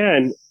 And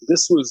again,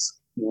 this was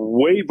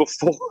way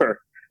before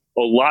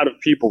a lot of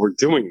people were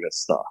doing this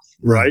stuff,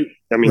 right?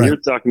 I mean, you're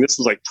talking, this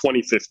was like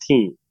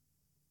 2015.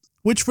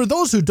 Which for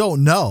those who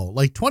don't know,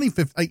 like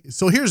 2015.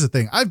 So here's the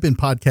thing. I've been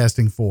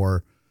podcasting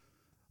for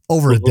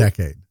over a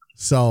decade.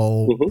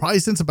 So probably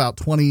since about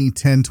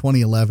 2010,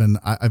 2011,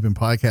 I've been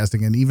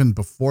podcasting. And even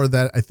before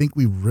that, I think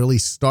we really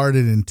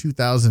started in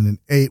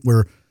 2008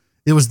 where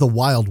it was the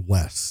Wild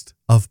West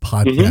of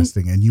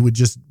podcasting. And you would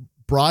just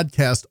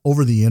broadcast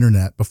over the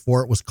internet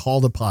before it was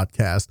called a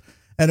podcast.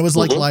 And it was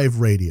like live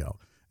radio.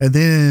 And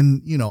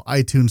then,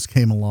 iTunes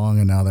came along,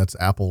 and now that's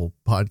Apple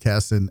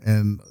Podcasts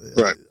and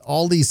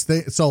all these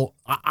things. So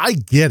I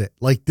get it.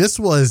 Like this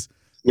was,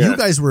 you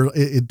guys were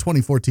in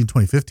 2014,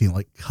 2015,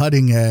 like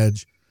cutting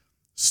edge,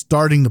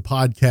 starting the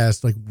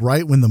podcast, like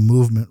right when the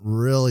movement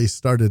really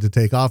started to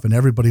take off and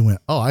everybody went,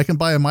 oh, I can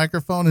buy a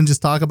microphone and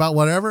just talk about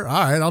whatever. All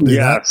right, I'll do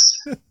that.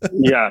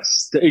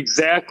 Yes,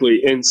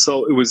 exactly. And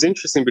so it was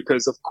interesting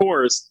because, of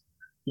course,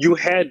 you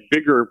had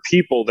bigger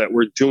people that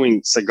were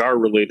doing cigar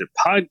related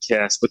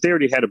podcasts, but they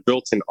already had a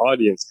built-in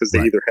audience because they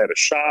either had a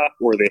shop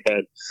or they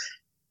had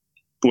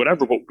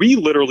whatever, but we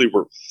literally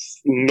were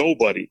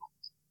nobody.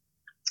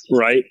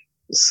 Right.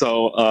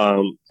 So,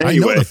 anyway. I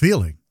know the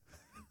feeling.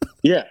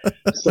 Yeah.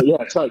 So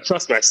yeah,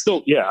 trust me.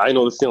 I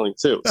know the feeling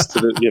too. It's to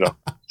the,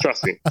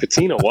 trust me.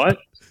 Patina, what?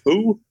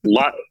 Who?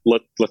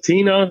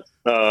 Latina?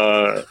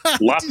 La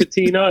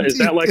Patina? Is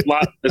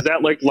that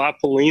like La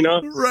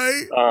Polina?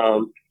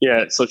 Right.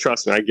 Yeah. So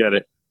trust me, I get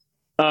it.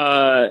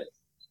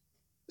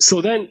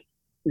 So then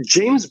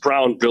James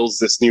Brown builds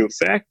this new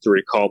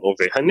factory called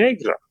Oveja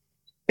Negra.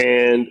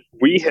 And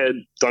we had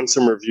done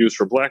some reviews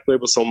for Black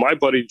Label. So my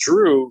buddy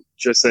Drew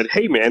just said,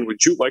 hey, man,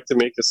 would you like to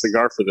make a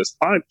cigar for this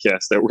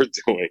podcast that we're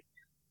doing?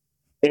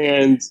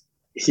 And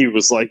he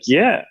was like,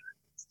 yeah.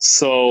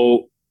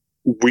 So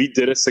we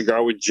did a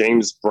cigar with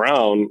James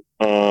Brown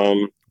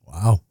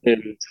Wow.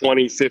 in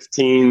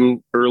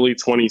 2015, early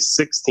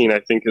 2016, I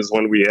think is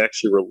when we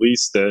actually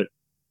released it.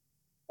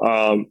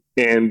 And,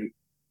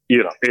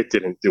 it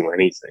didn't do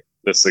anything,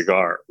 the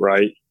cigar,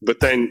 right?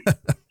 But then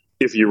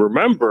if you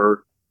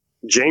remember,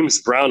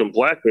 James Brown and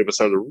Black Label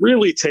started to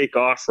really take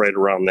off right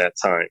around that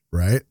time.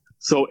 Right.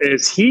 So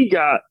as he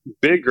got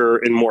bigger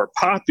and more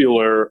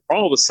popular,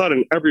 all of a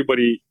sudden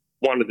everybody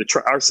wanted to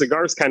try. Our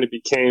cigars kind of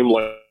became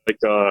like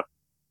a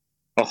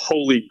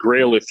holy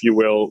grail, if you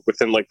will,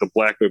 within like the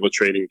Black Label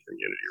trading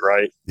community,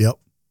 right? Yep.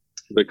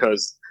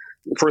 Because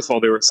first of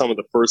all, they were some of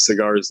the first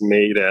cigars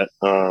made at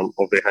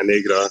Oveja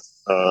Negra,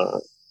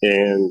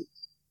 and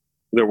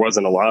there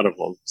wasn't a lot of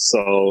them.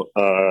 So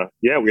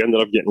we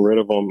ended up getting rid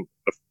of them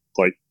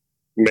like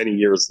many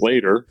years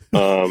later.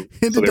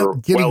 Ended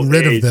up getting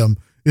rid of them.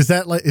 Is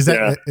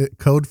that a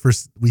code for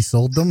we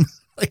sold them?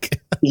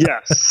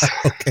 Yes.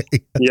 Okay.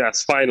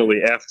 Yes.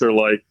 Finally, after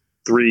like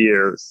 3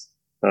 years,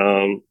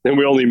 and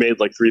we only made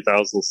like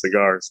 3,000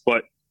 cigars.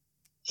 But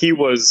he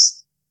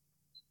was,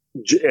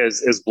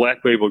 as Black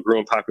Label grew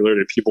in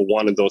popularity, people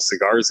wanted those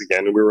cigars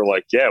again, and we were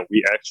like, yeah,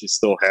 we actually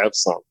still have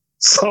some.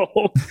 So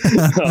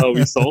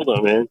we sold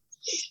them, man.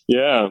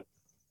 Yeah,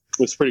 it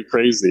was pretty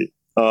crazy.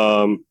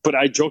 But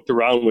I joked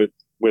around with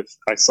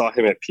I saw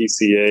him at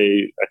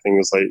PCA, I think it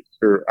was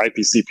or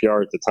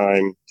IPCPR at the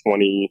time,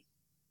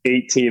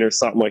 2018 or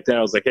something like that.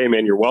 I was like, hey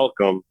man, you're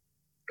welcome.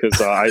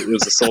 Because it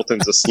was the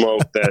Sultans of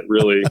Smoke that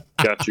really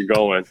got you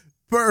going.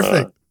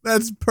 Perfect.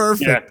 That's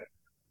perfect.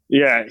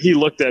 Yeah. He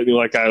looked at me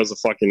like I was a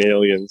fucking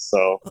alien.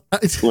 So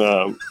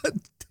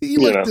he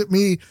looked at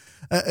me.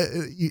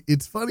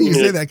 It's funny you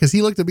say that because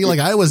he looked at me like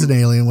I was an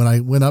alien when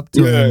I went up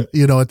to him,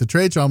 at the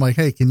trade show. I'm like,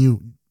 hey, can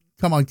you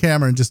come on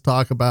camera and just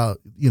talk about,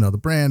 the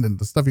brand and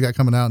the stuff you got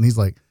coming out? And he's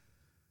like,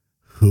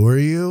 who are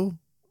you?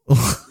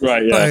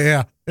 Right.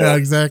 Yeah. Yeah,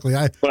 exactly.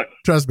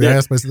 Trust me. I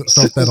ask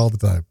myself that all the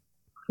time.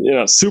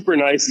 Super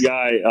nice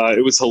guy.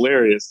 It was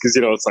hilarious because,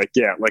 it's like,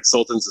 like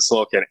Sultans of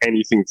Smoke had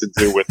anything to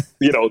do with,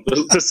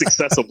 the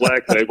success of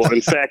Black Label. In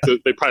fact,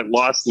 they probably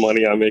lost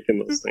money on making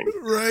those things.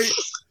 Right.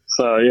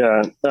 So,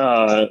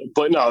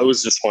 but no, it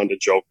was just fun to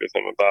joke with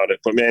him about it.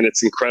 But man,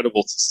 it's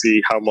incredible to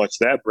see how much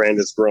that brand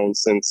has grown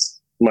since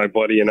my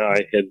buddy and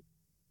I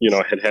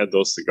had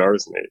those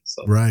cigars made.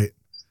 So. Right.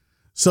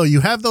 So you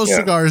have those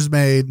cigars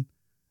made,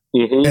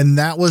 and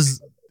that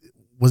was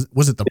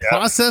it the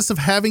process of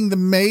having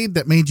them made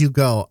that made you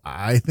go,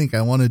 I think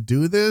I want to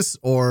do this?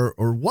 Or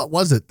what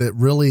was it that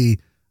really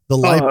the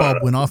light bulb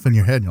went off in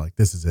your head and you're like,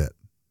 this is it?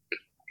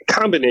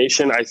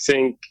 Combination. I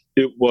think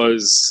it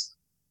was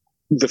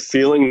the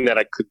feeling that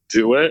I could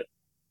do it.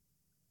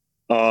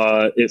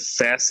 It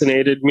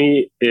fascinated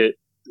me. It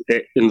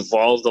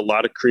involved a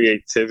lot of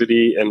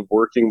creativity and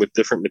working with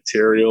different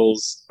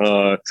materials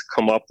to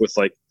come up with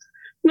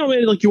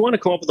you want to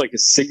come up with like a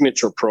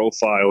signature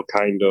profile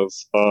kind of.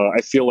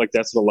 I feel like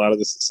that's what a lot of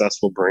the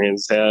successful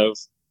brands have.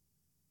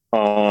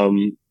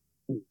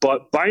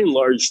 But by and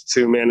large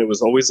too, man, it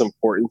was always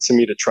important to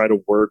me to try to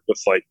work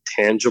with like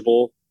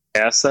tangible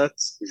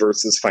assets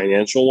versus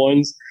financial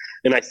ones.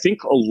 And I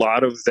think a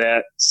lot of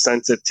that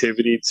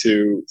sensitivity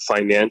to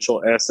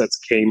financial assets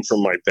came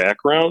from my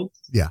background.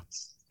 Yeah.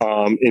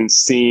 In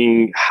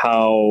seeing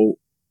how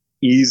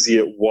easy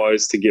it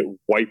was to get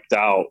wiped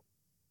out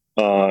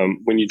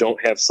when you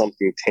don't have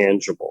something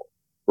tangible,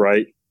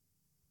 right?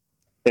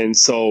 And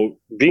so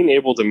being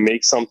able to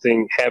make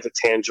something, have a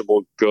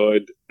tangible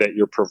good that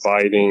you're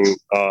providing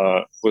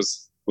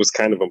was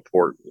kind of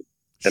important.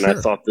 And I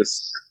thought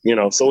this,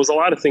 so it was a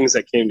lot of things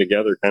that came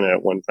together kind of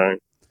at one time.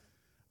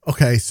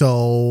 Okay,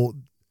 so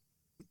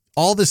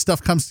all this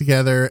stuff comes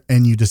together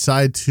and you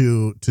decide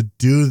to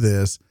do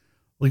this.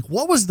 Like,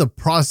 what was the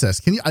process?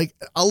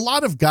 A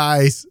lot of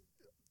guys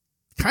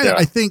kind of,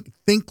 I think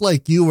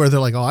like you, where they're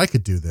like, oh, I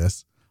could do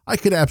this. I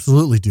could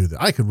absolutely do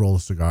that. I could roll a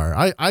cigar.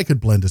 I could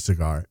blend a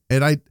cigar.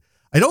 And I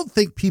don't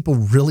think people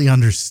really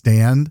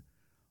understand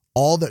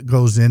all that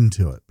goes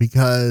into it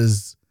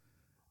because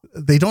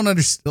they don't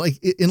understand,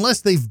 like,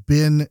 unless they've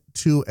been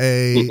to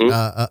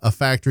a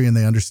factory and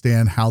they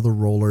understand how the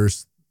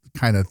rollers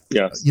kind of,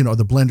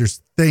 the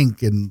blenders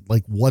think and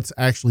like what's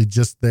actually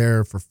just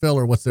there for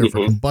filler, what's there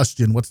for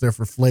combustion, what's there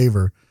for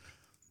flavor.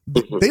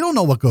 They don't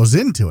know what goes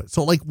into it.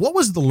 So like, what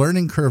was the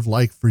learning curve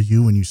like for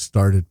you when you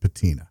started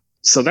Patina?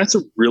 So that's a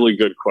really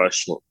good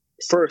question.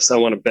 First, I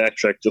want to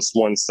backtrack just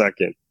 1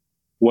 second.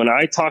 When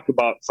I talk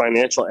about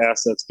financial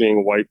assets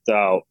being wiped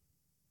out,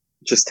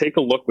 just take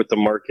a look what the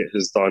market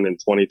has done in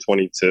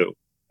 2022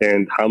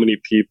 and how many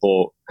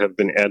people have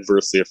been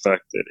adversely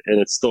affected, and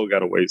it's still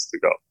got a ways to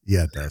go.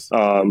 Yeah, it does.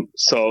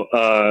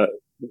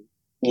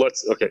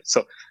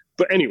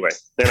 But anyway,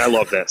 and I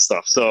love that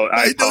stuff. So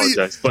I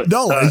apologize.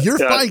 You're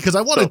fine, because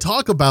I want to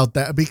talk about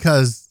that,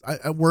 because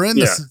we're in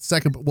the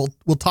second.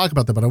 We'll talk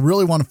about that, but I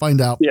really want to find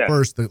out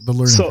first the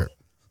learning curve.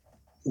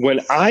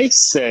 When I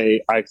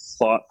say I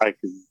thought I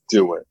could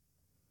do it,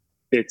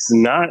 it's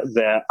not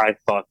that I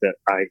thought that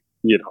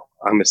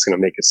I'm just going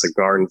to make a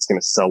cigar and it's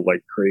going to sell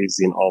like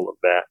crazy and all of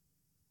that.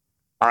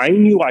 I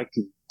knew I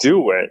could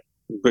do it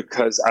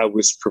because I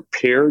was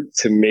prepared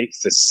to make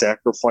the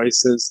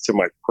sacrifices to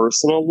my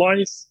personal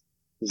life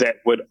that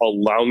would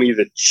allow me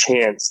the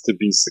chance to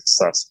be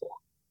successful.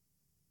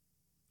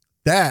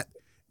 That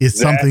is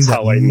something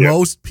that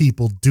most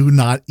people do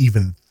not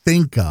even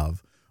think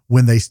of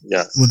when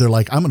they're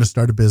like, I'm going to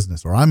start a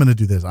business, or I'm going to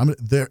do this.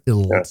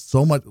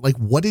 So much. Like,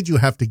 what did you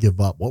have to give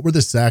up? What were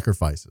the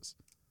sacrifices?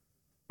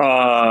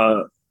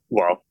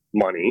 Well,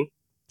 money,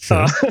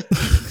 sure.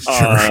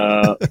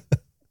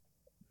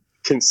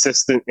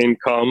 Consistent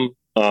income,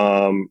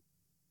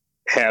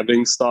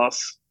 having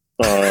stuff,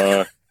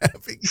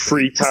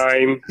 free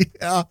time.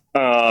 Yeah.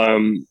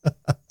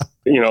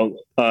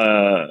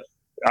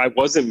 I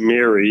wasn't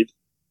married,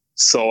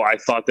 so I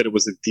thought that it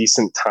was a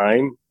decent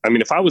time. I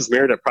mean, if I was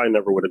married, I probably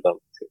never would have done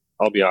it.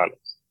 I'll be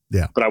honest.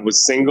 Yeah. But I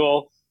was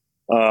single.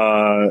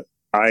 I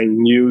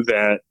knew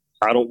that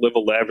I don't live a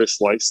lavish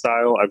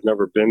lifestyle. I've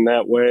never been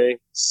that way.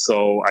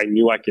 So I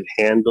knew I could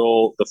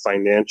handle the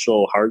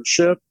financial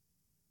hardship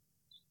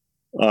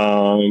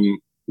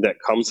that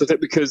comes with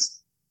it,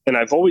 because, and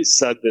I've always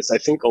said this, I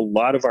think a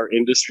lot of our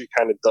industry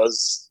kind of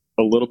does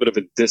a little bit of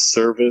a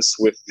disservice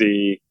with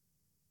the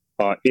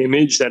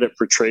image that it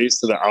portrays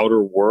to the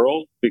outer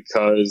world,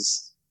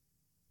 because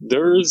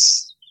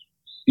there's,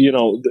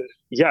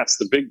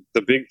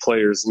 the big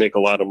players make a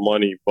lot of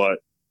money, but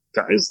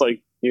guys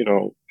like,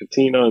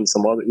 Patina and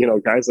some other,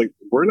 guys like,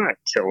 we're not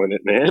killing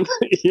it, man.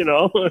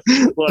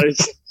 Like,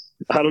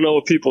 I don't know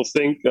what people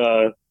think.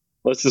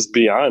 Let's just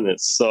be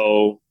honest.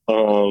 So,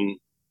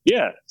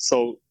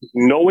 so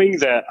knowing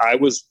that I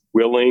was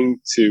willing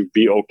to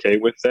be okay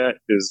with that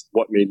is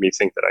what made me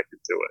think that I could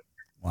do it.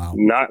 Wow.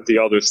 Not the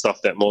other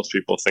stuff that most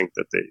people think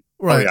that they.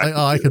 Right.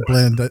 I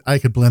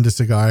could blend a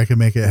cigar. I could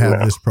make it have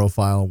this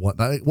profile and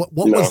whatnot. What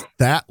was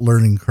that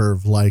learning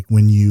curve like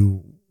when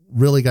you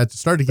really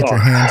started to get your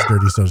hands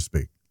dirty, so to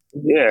speak?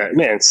 Yeah,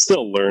 man,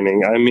 still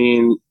learning. I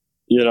mean,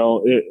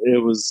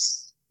 it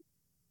was,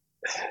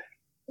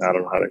 I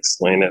don't know how to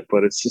explain it,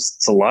 but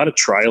it's a lot of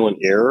trial and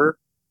error.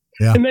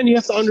 Yeah. And then you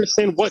have to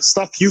understand what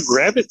stuff you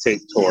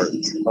gravitate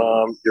towards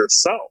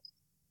yourself.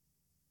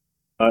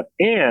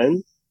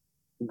 And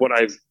what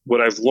I've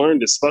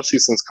learned, especially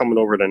since coming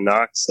over to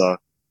Noxa,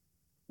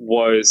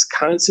 was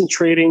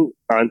concentrating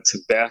on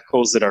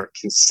tobaccos that are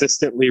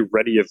consistently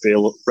readily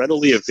available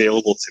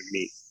to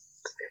me.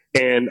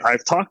 And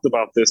I've talked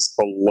about this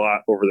a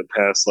lot over the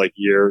past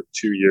year,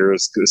 2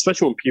 years,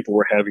 especially when people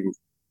were having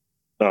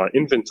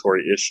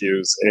inventory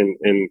issues,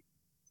 and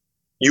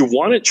you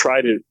want to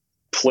try to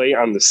play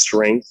on the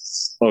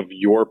strengths of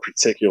your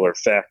particular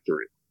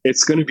factory.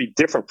 It's going to be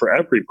different for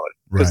everybody,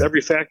 because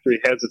every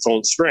factory has its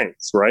own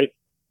strengths, right?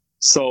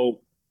 So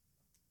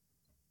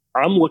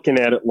I'm looking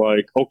at it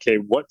like, okay,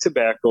 what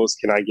tobaccos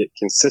can I get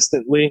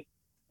consistently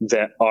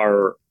that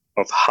are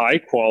of high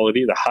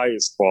quality, the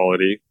highest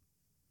quality,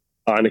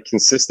 on a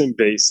consistent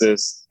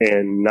basis,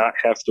 and not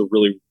have to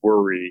really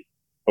worry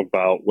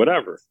about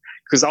whatever?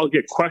 Because I'll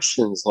get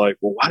questions like,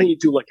 well, why don't you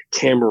do like a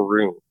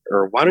Cameroon,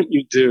 or why don't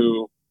you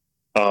do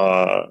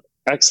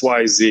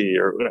XYZ?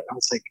 Or I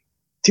was like,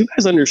 do you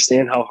guys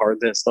understand how hard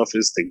that stuff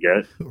is to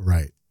get?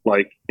 Right.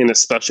 Like, and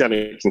especially on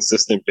a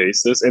consistent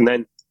basis. And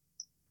then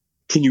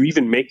can you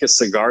even make a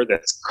cigar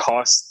that's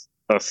cost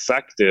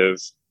effective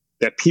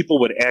that people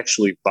would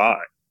actually buy?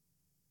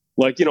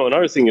 Like,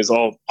 another thing is,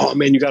 oh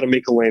man, you got to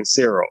make a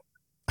Lancero.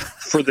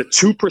 For the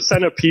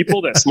 2% of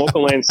people that smoke a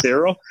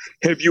Lancero,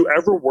 have you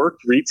ever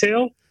worked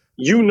retail?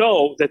 You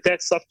know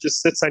that stuff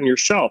just sits on your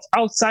shelf.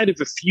 Outside of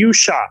a few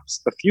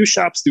shops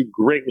do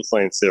great with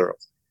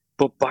Lanceros,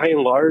 but by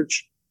and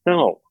large,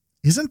 no.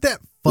 Isn't that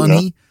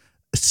funny?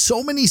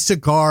 So many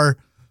cigar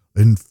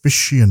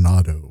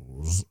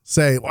aficionados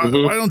say, why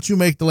don't you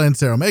make the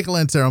Lancero? Make a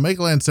Lancero, make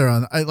a Lancero.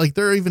 And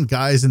there are even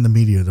guys in the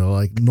media that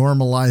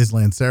normalize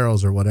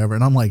Lanceros or whatever.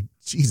 And I'm like,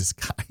 Jesus,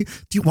 guy, do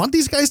you want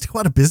these guys to go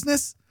out of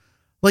business?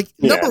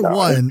 Number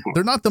one,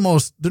 they're not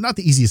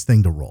the easiest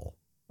thing to roll.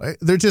 Right?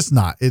 They're just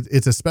not.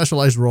 It's a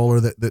specialized roller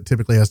that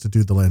typically has to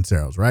do the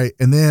Lanceros, right?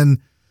 And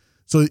then,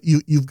 so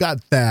you've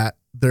got that.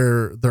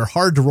 They're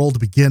hard to roll to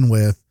begin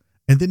with,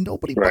 and then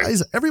nobody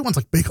buys it. Everyone's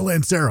like, make a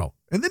Lancero,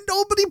 and then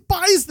nobody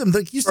buys them.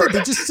 Like you said,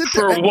 they just sit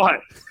there. For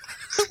what?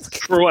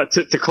 For what?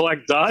 To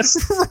collect dust?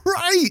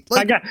 Right.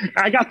 Like,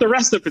 I got the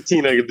rest of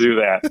patina to do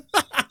that.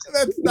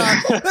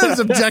 that is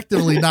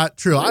objectively not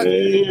true. No,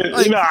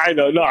 I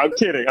know. No, I'm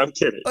kidding.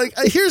 Like,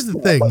 here's the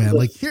thing, man.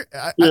 Like,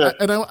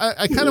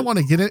 I kind of want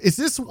to get it. Is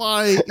this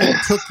why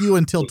it took you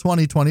until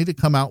 2020 to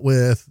come out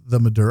with the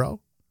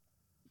Maduro?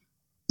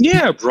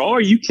 Yeah, bro.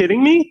 Are you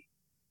kidding me?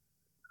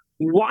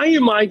 Why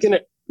am I going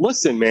to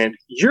listen, man?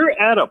 You're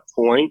at a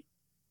point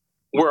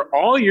where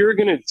all you're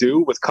going to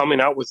do with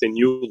coming out with a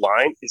new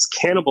line is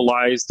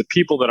cannibalize the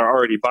people that are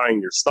already buying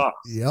your stuff.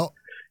 Yep.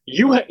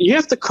 You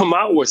have to come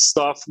out with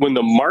stuff when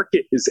the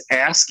market is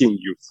asking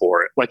you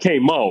for it. Like, hey,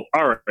 Mo,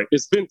 all right,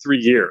 it's been 3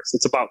 years.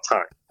 It's about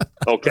time.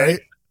 Okay. Right?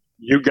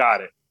 You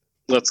got it.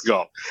 Let's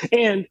go.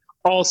 And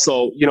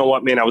also, you know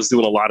what, man, I was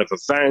doing a lot of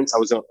events. I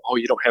was doing,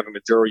 you don't have a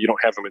Maduro. You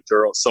don't have a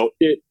Maduro. So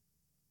it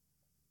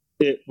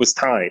was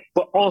time.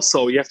 But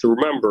also you have to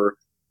remember,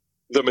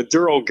 the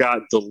Maduro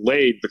got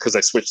delayed because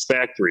I switched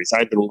factories.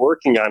 I'd been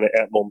working on it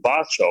at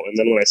Mombacho, and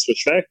then when I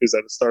switched factories, I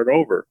had to start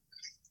over.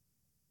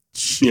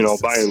 Jesus. You know,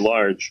 by and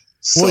large.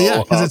 So, well,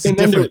 yeah, because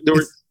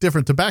it's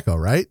different tobacco,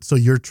 right? So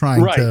you're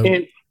trying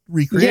to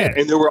recreate. Yeah,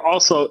 and there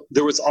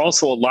was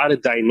also a lot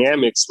of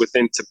dynamics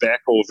within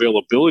tobacco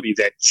availability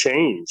that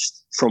changed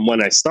from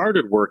when I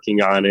started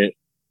working on it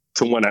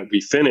to when we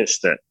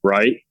finished it,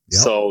 right?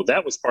 Yep. So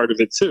that was part of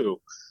it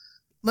too.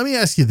 Let me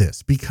ask you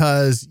this,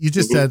 because you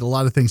just said a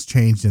lot of things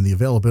changed in the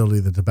availability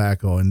of the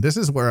tobacco. And this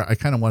is where I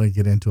kind of want to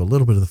get into a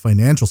little bit of the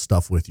financial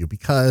stuff with you,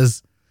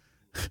 because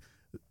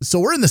so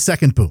we're in the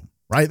second boom,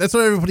 right? That's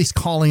what everybody's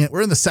calling it.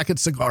 We're in the second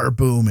cigar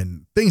boom,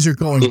 and things are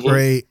going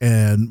great,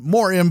 and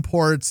more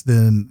imports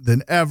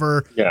than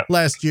ever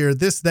last year,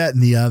 this, that,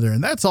 and the other.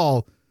 And that's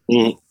all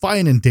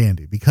fine and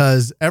dandy,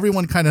 because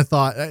everyone kind of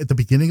thought at the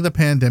beginning of the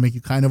pandemic,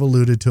 you kind of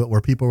alluded to it, where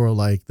people were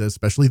like,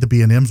 especially the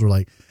B&Ms were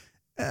like,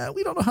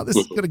 we don't know how this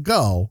is going to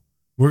go.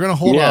 We're going to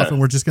hold off, and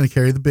we're just going to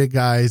carry the big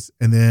guys.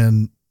 And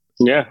then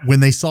when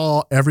they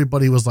saw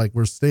everybody was like,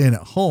 we're staying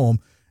at home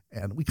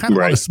and we kind of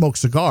want to smoke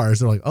cigars,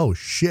 they're like, oh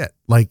shit.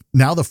 Like,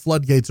 now the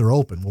floodgates are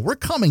open. Well, we're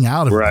coming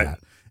out of that.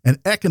 And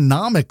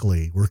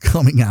economically, we're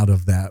coming out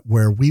of that,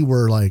 where we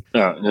were like,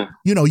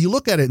 you know, you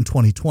look at it in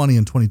 2020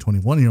 and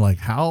 2021 and you're like,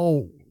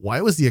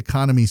 why was the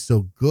economy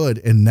so good?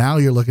 And now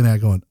you're looking at it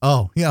going,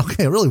 oh yeah,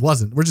 okay, it really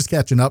wasn't. We're just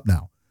catching up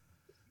now.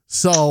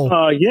 So,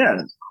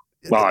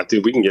 well,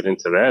 dude, we can get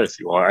into that if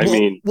you want.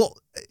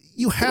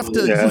 You have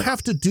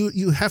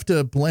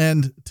to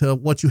blend to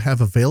what you have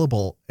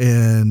available.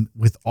 And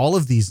with all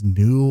of these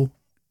new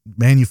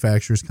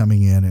manufacturers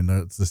coming in, and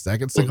it's the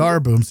second cigar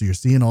boom, so you're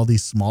seeing all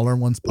these smaller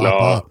ones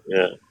pop up.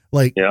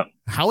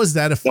 How is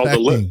that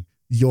affecting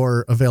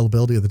your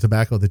availability of the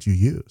tobacco that you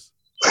use?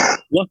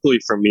 Luckily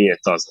for me, it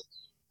doesn't.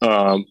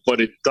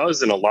 But it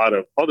does in a lot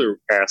of other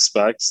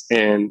aspects.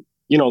 And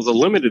you know, the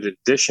limited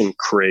edition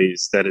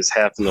craze that has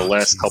happened the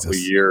last couple of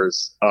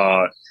years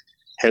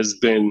has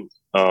been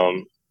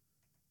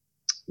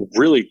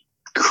really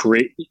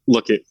great.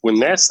 Look, when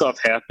that stuff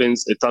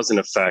happens, it doesn't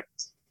affect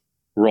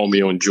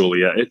Romeo and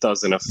Juliet. It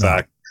doesn't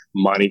affect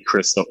Monte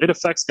Cristo. It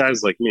affects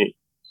guys like me.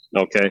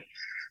 Okay.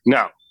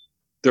 Now,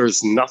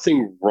 there's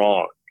nothing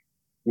wrong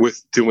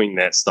with doing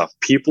that stuff.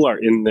 People are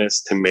in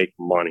this to make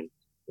money,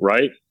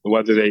 right?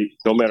 No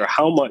matter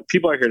how much,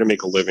 people are here to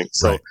make a living.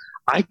 So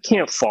I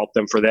can't fault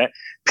them for that.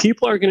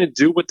 People are going to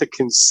do what the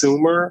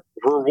consumer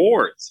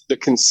rewards. The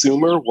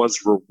consumer was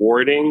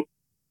rewarding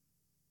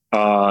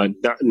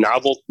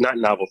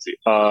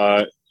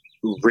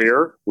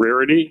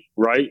rarity,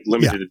 right?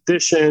 Limited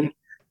edition,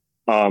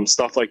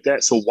 stuff like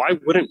that. So why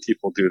wouldn't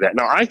people do that?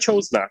 Now, I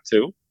chose not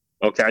to.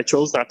 Okay, I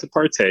chose not to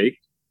partake.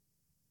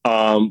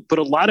 But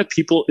a lot of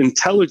people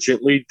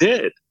intelligently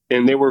did,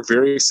 and they were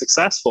very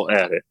successful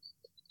at it.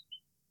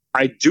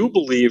 I do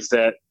believe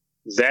that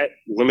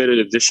limited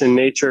edition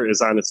nature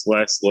is on its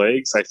last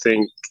legs. I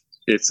think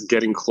it's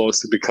getting close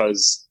to,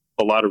 because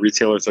a lot of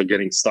retailers are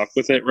getting stuck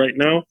with it right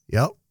now.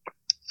 Yep.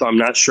 So I'm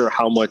not sure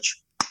how much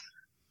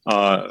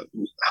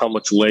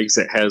legs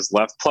it has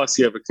left. Plus,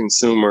 you have a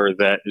consumer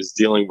that is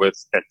dealing with,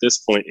 at this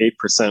point,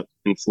 8%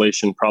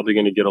 inflation, probably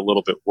going to get a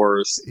little bit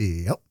worse.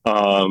 Yep.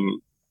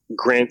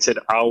 Granted,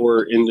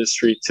 our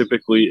industry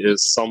typically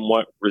is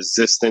somewhat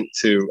resistant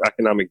to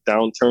economic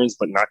downturns,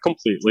 but not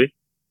completely.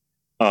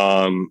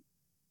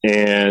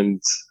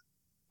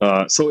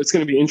 So it's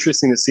going to be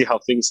interesting to see how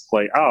things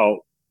play out.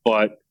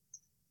 But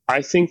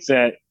I think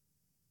that,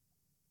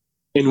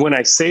 and when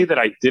I say that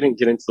I didn't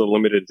get into the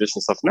limited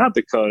edition stuff, not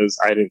because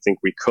I didn't think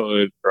we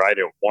could, or I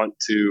didn't want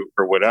to,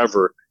 or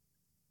whatever,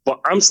 but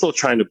I'm still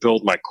trying to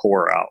build my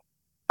core out.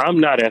 I'm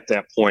not at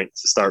that point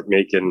to start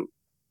making,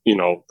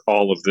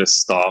 all of this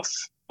stuff.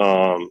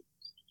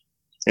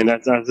 And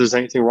that's not that there's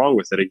anything wrong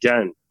with it,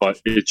 again,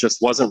 but it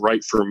just wasn't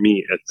right for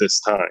me at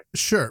this time.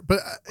 Sure. But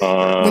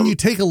when you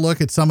take a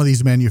look at some of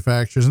these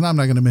manufacturers, and I'm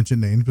not going to mention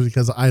names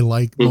because I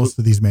like most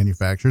of these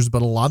manufacturers,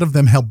 but a lot of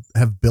them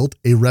have built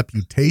a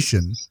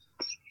reputation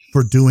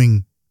for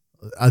doing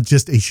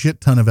just a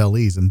shit ton of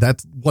LEs, and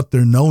that's what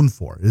they're known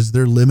for, is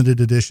their limited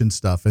edition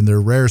stuff and their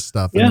rare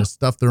stuff and the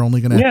stuff they're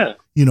only going to,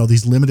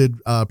 these limited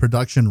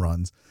production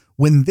runs.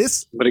 When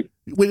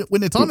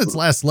when it's on its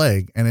last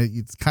leg, and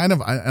it's kind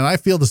of, and I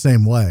feel the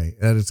same way,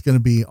 that it's going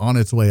to be on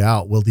its way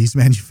out, will these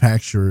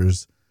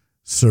manufacturers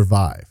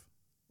survive?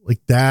 Like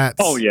that?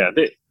 Oh yeah,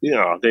 they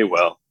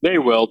will.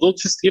 They'll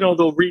just,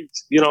 they'll read,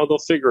 they'll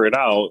figure it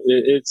out.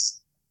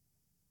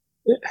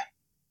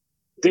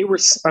 They were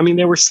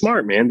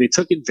smart, man. They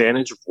took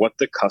advantage of what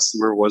the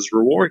customer was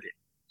rewarding,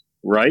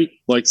 right?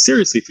 Like,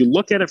 seriously, if you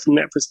look at it from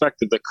that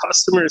perspective, the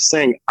customer is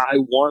saying, I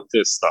want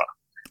this stuff.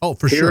 Oh,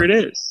 for sure. Here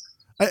it is.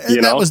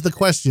 And that was the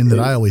question that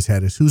I always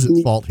had, is who's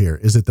at fault here?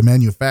 Is it the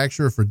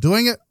manufacturer for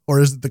doing it, or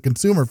is it the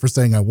consumer for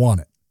saying, I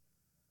want it?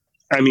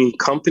 I mean,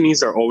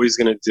 companies are always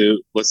going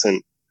to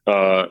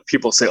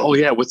people say, oh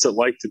yeah, what's it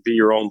like to be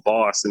your own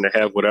boss and to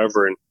have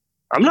whatever? And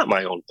I'm not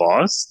my own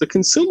boss. The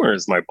consumer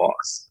is my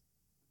boss.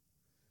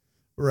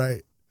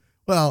 Right.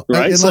 Well,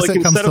 unless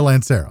it comes to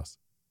Lanceros.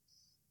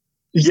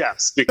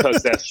 Yes,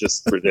 because that's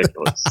just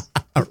ridiculous.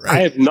 Right. I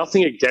have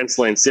nothing against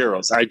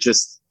Lanceros. I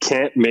just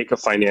can't make a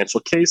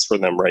financial case for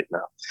them right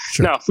now.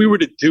 Sure. Now, if we were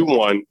to do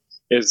one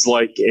as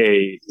like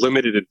a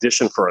limited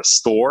edition for a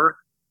store,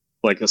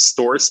 like a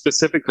store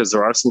specific, because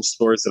there are some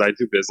stores that I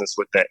do business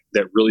with that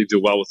really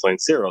do well with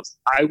Lanceros,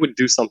 I would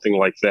do something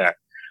like that,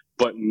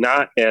 but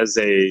not as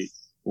a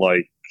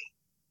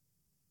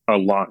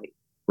line,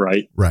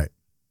 right? Right.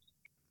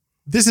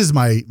 This is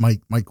my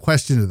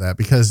question to that,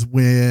 because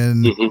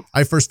when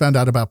I first found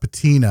out about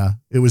Patina,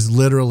 it was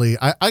literally,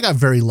 I got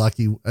very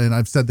lucky, and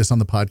I've said this on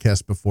the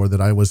podcast before, that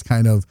I was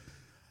kind of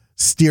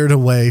steered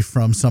away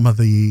from some of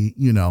the,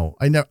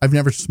 I've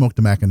never smoked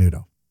a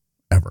Macanudo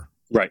ever.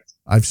 Right.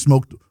 I've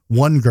smoked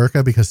one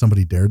Gurkha because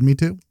somebody dared me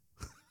to.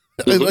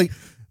 Like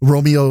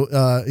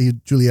Romeo,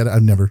 Juliet,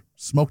 I've never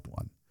smoked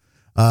one.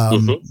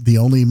 The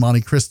only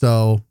Monte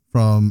Cristo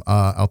from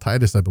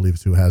Altitis, I believe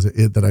is who has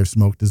it, that I've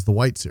smoked, is the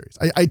White Series.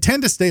 I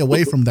tend to stay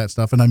away from that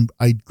stuff, and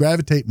I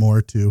gravitate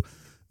more to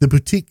the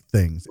boutique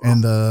things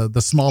and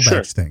the small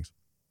batch things.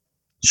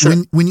 Sure.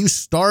 When you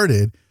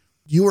started,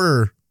 you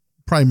were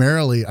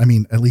primarily, I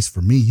mean, at least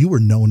for me, you were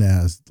known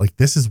as like,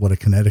 this is what a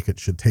Connecticut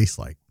should taste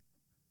like.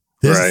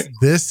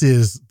 This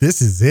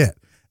is it.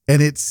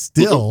 And it's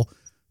still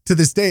to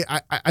this day,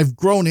 I've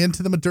grown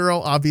into the Maduro,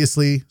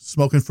 obviously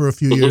smoking for a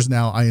few years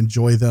now. I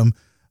enjoy them.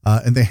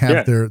 And they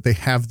have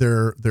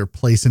their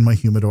place in my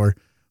humidor,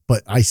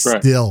 but I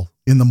still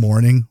in the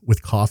morning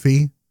with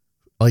coffee,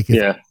 like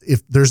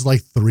if there's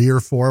like 3 or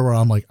 4 where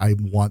I'm like, I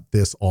want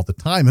this all the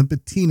time. And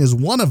Patina is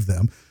one of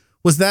them.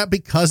 Was that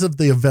because of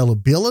the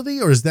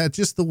availability, or is that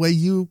just the way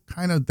you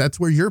that's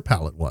where your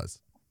palate was?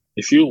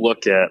 If you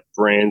look at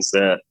brands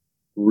that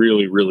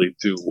really, really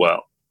do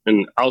well,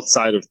 and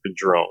outside of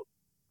Padron,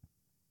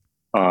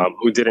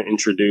 who didn't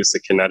introduce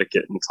a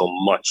Connecticut until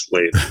much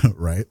later.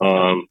 Right.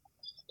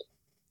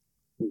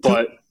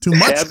 But too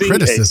much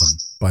criticism,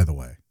 by the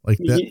way, like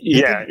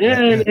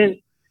that.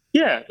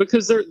 Yeah,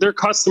 because their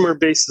customer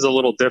base is a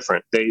little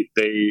different.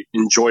 They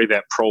enjoy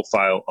that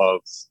profile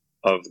of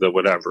the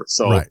whatever.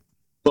 So,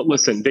 But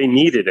listen, they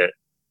needed it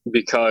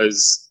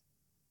because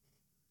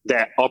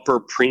that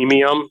upper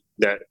premium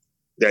that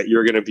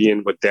you're going to be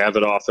in with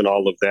Davidoff and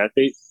all of that.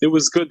 It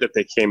was good that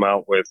they came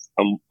out with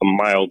a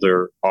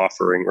milder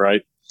offering,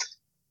 right?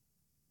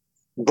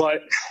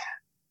 But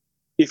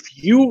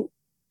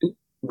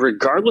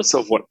regardless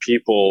of what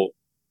people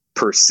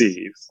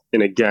perceive,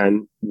 and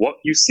again, what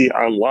you see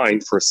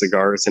online for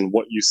cigars and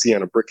what you see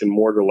on a brick and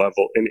mortar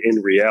level and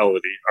in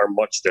reality are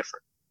much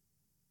different.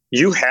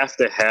 You have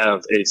to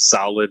have a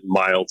solid,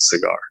 mild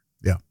cigar.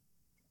 Yeah.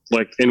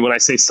 And when I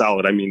say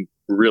solid, I mean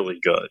really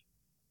good.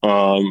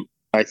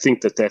 I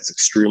think that's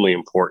extremely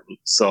important.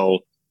 So,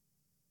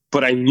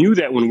 but I knew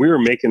that when we were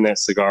making that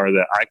cigar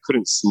that I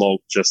couldn't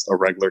smoke just a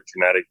regular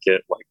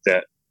Connecticut like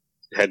that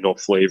had no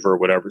flavor or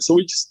whatever. So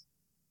we just,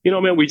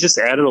 we just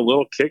added a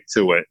little kick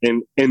to it.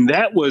 And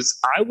I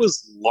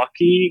was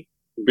lucky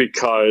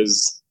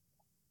because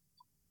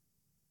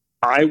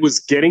I was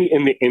getting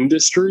in the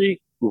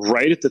industry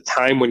right at the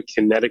time when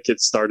Connecticut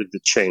started to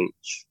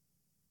change.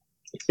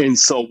 And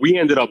so we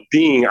ended up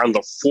being on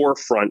the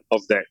forefront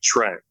of that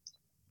trend,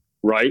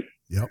 right?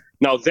 Yep.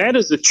 Now that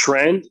is a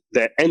trend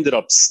that ended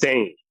up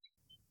staying,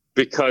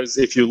 because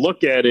if you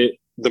look at it,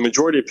 the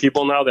majority of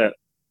people now that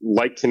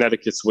like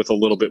Connecticut's with a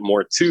little bit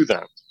more to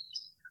them.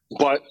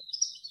 But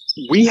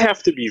we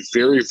have to be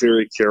very,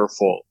 very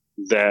careful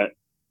that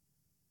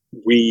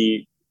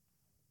we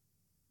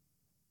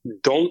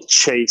don't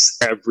chase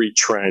every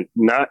trend.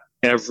 Not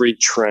every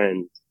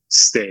trend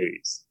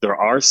stays. There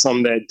are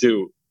some that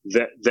do.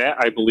 That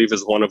I believe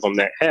is one of them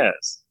that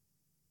has.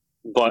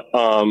 But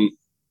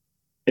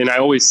and I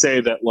always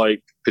say that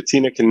like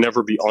Patina can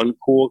never be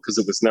uncool because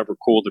it was never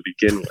cool to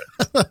begin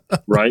with,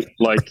 right?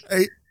 Like,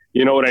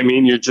 you know what I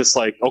mean? You're just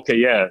like, okay,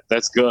 yeah,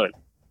 that's good,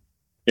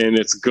 and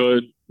it's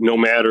good no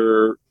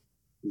matter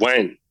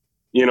when.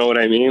 You know what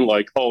I mean?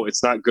 Like, oh,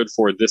 it's not good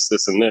for this,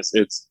 and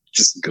this.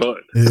 just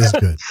good. It is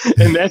good.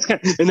 And that's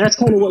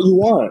kind of what you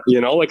want,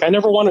 like I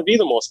never want to be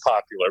the most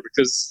popular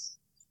because,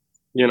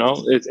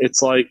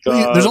 it's like,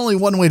 there's only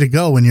one way to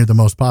go when you're the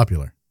most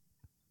popular.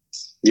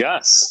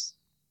 Yes,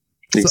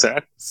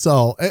 exactly.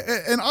 So,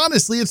 and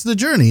honestly, it's the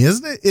journey,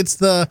 isn't it? It's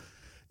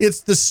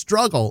the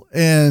struggle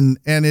and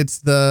it's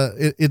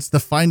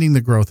the finding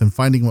the growth and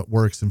finding what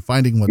works and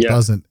finding what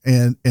doesn't.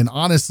 And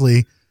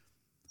honestly,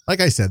 like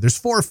I said, there's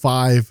 4 or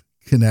 5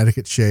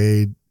 Connecticut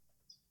shade,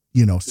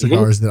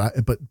 cigars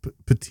that but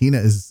Patina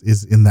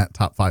is in that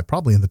top 5,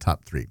 probably in the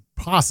top 3,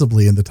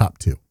 possibly in the top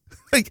 2,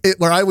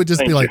 where I would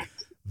just be like,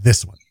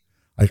 this one,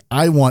 like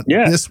I want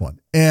this one.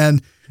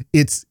 And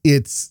it's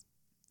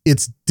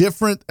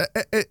different.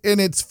 And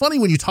it's funny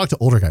when you talk to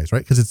older guys,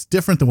 right? Cause it's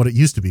different than what it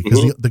used to be.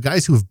 Cause the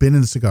guys who have been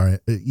in the cigar,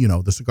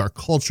 the cigar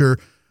culture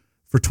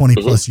for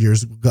 20 plus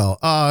years go,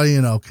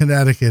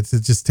 Connecticut's,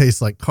 it just tastes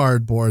like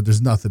cardboard.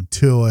 There's nothing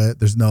to it.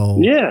 There's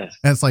no, and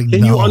it's like,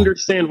 you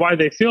understand why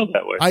they feel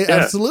that way? I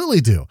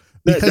absolutely do.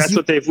 Because that's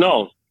what they've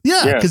known.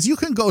 Yeah. Cause you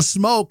can go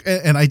smoke.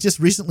 And I just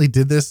recently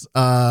did this,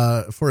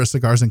 for a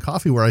Cigars and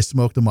Coffee where I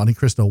smoked a Monte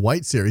Cristo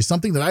White series,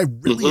 something that I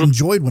really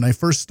enjoyed when I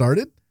first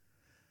started.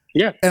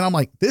 Yeah. And I'm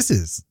like, this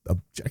is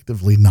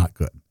objectively not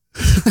good.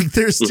 Like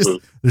there's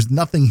there's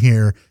nothing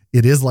here.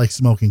 It is like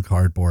smoking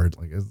cardboard.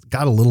 Like it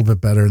got a little bit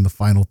better in the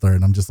final third.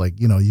 And I'm just like,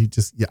 you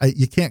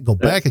can't go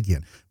back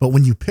again. But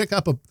when you pick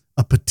up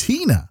a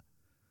Patina,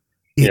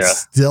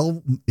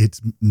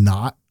 it's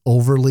not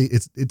overly,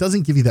 it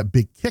doesn't give you that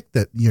big kick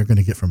that you're going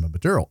to get from a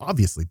Maduro,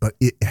 obviously, but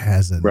it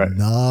has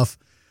enough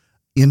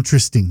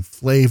interesting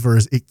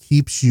flavors. It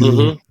keeps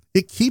you,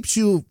 it keeps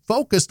you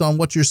focused on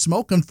what you're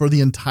smoking for the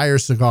entire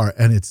cigar,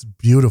 and it's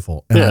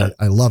beautiful. And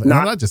I love it. And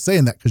I'm not just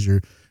saying that because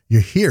you're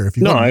here. If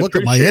you go look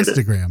at my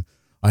Instagram,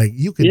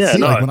 you can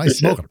see when I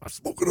smoke it, I'm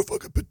smoking a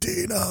fucking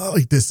Patina.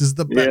 Like this is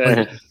the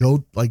best.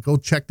 Like, go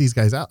check these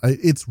guys out.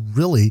 It's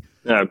really,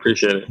 I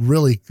appreciate it.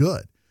 Really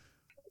good.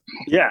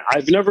 Yeah,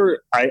 I'm going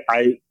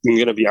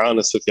to be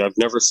honest with you. I've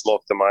never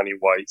smoked the Monty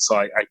White, so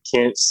I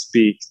can't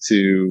speak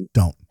to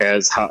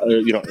as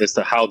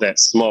to how that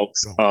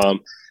smokes.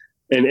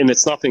 And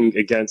it's nothing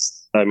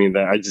against,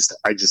 that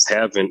I just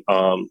haven't.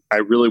 I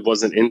really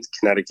wasn't into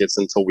Connecticut's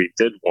until we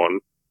did one.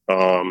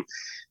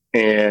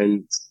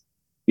 And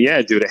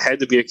yeah, dude, it had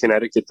to be a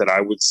Connecticut that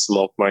I would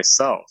smoke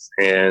myself.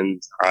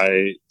 And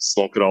I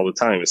smoke it all the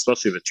time,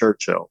 especially the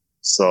Churchill.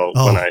 So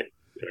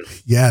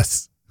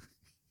yes.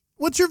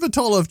 What's your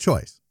Vitola of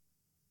choice?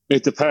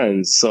 It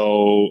depends.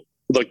 So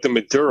like the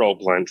Maduro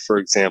blend, for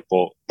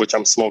example, which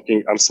I'm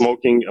smoking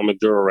a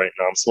Maduro right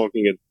now. I'm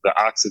smoking the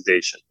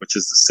Oxidation, which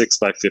is the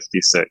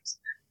 6x56.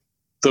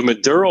 The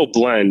Maduro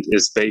blend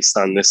is based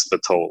on this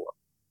Vitola.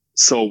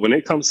 So when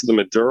it comes to the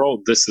Maduro,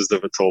 this is the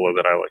Vitola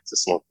that I like to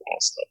smoke the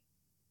most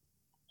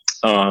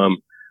of.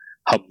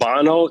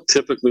 Habano,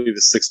 typically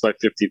the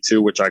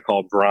 6x52, which I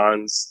call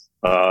bronze.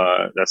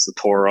 That's the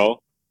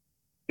Toro.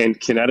 In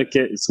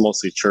Connecticut, it's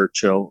mostly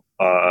Churchill.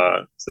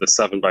 It's the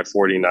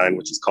 7x49,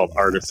 which is called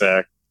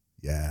Artifact.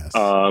 Yes.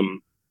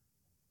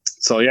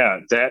 So yeah,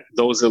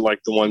 those are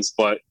like the ones,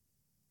 but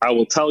I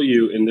will tell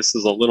you, and this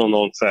is a little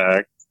known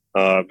fact,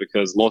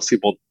 because most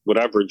people,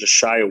 just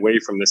shy away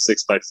from the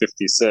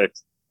 6x56.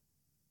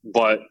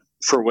 But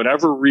for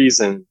whatever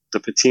reason, the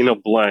Patina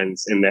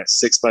blends in that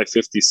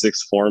 6x56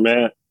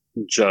 format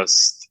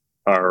just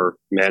are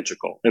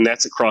magical. And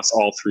that's across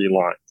all 3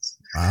 lines.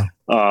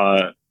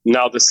 Wow.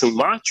 Now the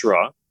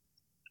Sumatra,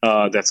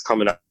 that's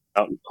coming out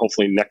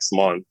hopefully next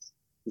month,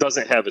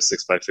 doesn't have a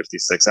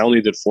 6x56. I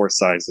only did 4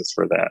 sizes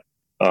for that,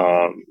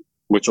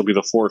 which will be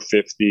the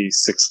 450,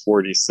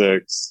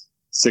 646,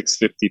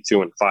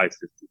 652, and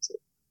 552.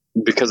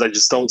 Because I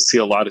just don't see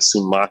a lot of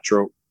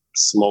Sumatra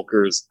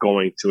smokers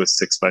going to a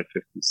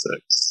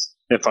 6x56.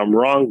 If I'm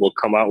wrong, we'll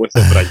come out with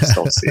it, but I just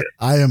don't see it.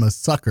 I am a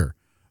sucker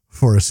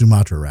for a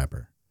Sumatra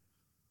wrapper.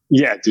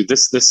 Yeah, dude,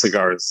 this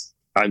cigar is,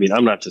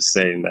 I'm not just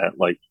saying that.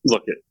 Like,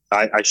 look,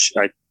 I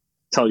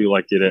tell you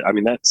like it.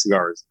 That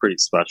cigar is pretty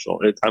special.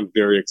 I'm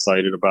very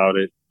excited about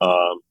it.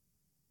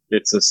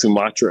 It's a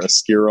Sumatra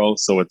Oscuro,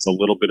 so it's a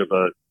little bit of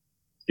a,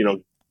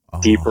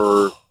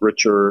 deeper,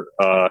 richer,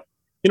 and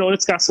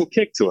it's got some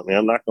kick to it, man.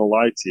 I'm not going to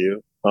lie to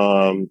you.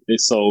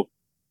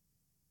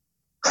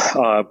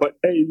 But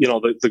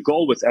the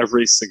goal with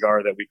every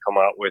cigar that we come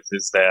out with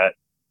is that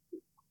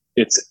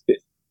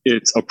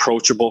it's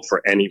approachable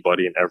for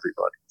anybody and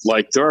everybody.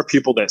 Like there are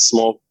people that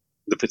smoke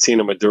the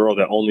Patina Maduro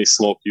that only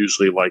smoke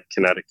usually like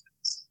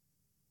Connecticut's,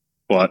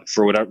 but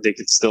for whatever, they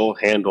could still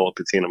handle a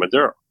Patina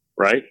Maduro,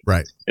 right?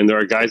 Right. And there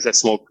are guys that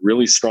smoke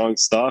really strong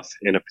stuff,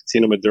 and a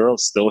Patina Maduro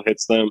still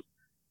hits them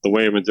the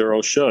way a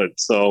Maduro should.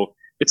 So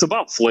it's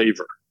about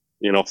flavor.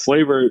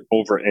 Flavor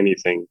over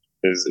anything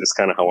is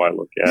kind of how I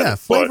look at it. Yeah,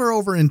 flavor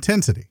over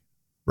intensity,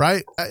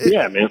 right?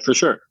 Yeah, man, for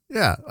sure.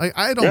 Yeah,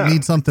 I don't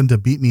need something to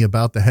beat me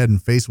about the head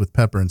and face with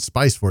pepper and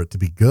spice for it to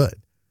be good.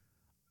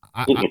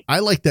 I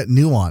like that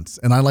nuance,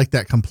 and I like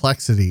that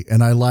complexity,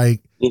 and I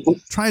like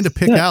trying to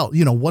pick out,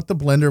 what the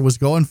blender was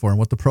going for and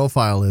what the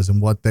profile is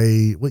and what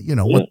they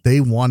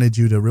wanted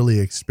you to really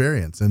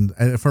experience.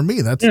 And for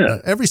me, that's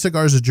every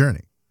cigar is a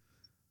journey.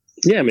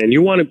 Yeah, man.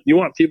 You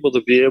want people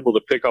to be able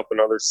to pick up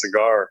another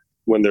cigar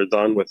when they're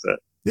done with it.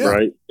 Yeah.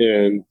 Right.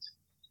 And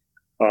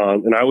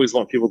I always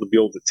want people to be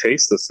able to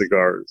taste the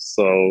cigars.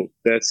 So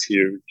that's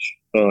huge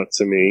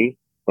to me.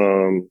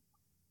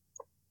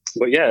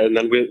 But yeah, and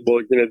then we're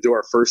going to do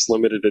our first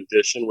limited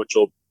edition, which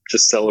will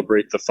just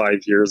celebrate the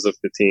 5 years of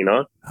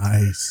Patina.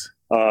 Nice.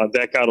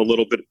 That got a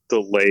little bit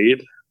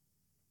delayed,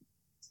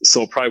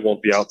 so it probably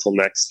won't be out till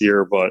next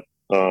year. But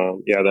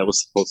that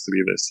was supposed to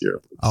be this year.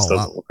 It just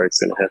doesn't look like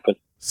it's going to happen.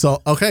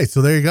 So, okay.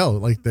 So there you go.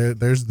 Like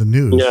there's the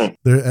news. Yeah.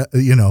 There,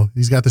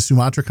 he's got the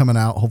Sumatra coming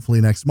out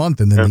hopefully next month,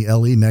 and then the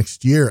LE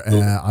next year.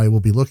 And I will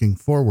be looking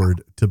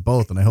forward to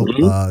both. And I hope,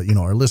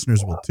 our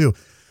listeners will too.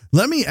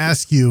 Let me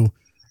ask you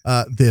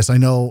this. I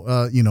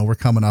know, we're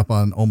coming up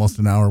on almost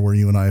an hour where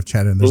you and I have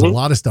chatted, and there's a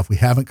lot of stuff we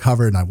haven't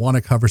covered and I want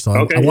to cover. So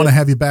I want to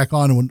have you back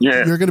on. And when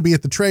you're going to be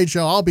at the trade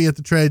show, I'll be at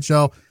the trade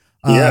show.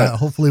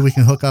 Hopefully we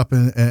can hook up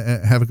and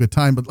have a good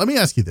time. But let me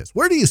ask you this.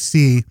 Where do you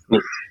see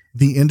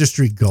the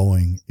industry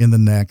going in the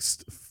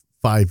next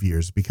 5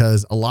 years?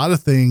 Because a lot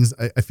of things,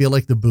 I feel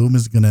like the boom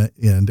is going to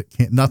end.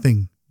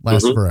 Nothing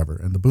lasts forever,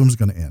 and the boom's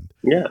going to end.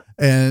 Yeah.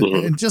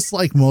 And just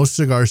like most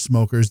cigar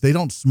smokers, they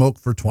don't smoke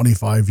for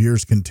 25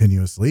 years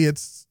continuously.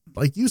 It's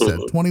like you said,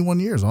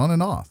 21 years on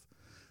and off.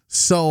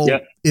 So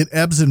it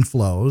ebbs and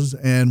flows,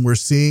 and we're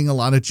seeing a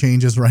lot of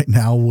changes right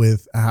now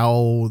with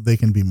how they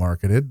can be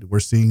marketed. We're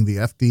seeing the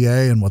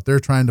FDA and what they're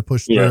trying to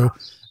push through,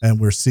 and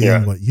we're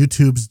seeing what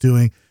YouTube's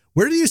doing.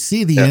 Where do you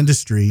see the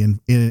industry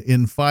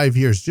in 5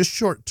 years, just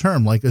short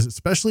term, like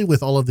especially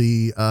with all of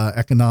the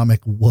economic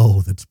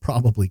woe that's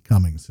probably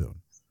coming soon?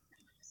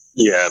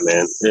 Yeah,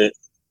 man.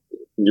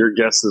 Your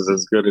guess is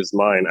as good as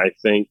mine. I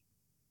think.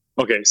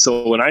 Okay,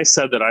 so when I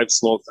said that I've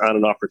smoked on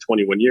and off for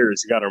 21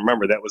 years, you got to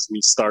remember that was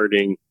me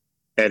starting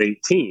at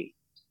 18,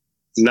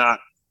 not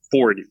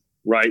 40,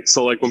 right?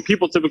 So like when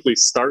people typically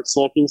start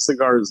smoking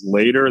cigars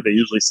later, they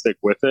usually stick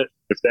with it,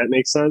 if that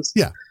makes sense.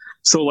 Yeah.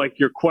 So like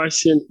your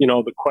question,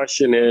 the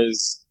question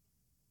is,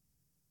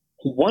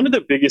 one of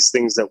the biggest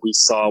things that we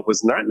saw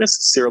was not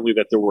necessarily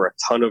that there were a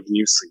ton of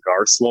new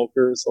cigar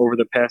smokers over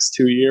the past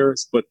 2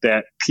 years, but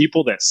that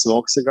people that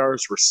smoke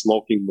cigars were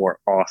smoking more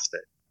often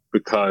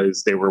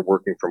because they were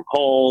working from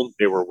home,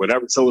 they were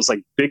whatever. So it was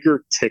like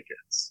bigger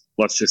tickets,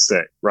 let's just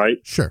say, right?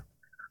 Sure.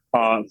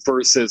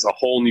 Versus a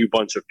whole new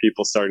bunch of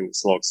people starting to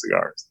smoke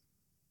cigars.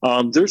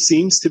 There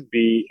seems to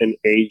be an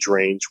age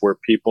range where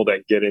people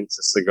that get into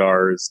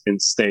cigars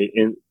and stay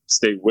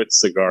with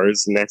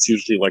cigars, and that's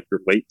usually like your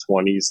late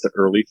 20s to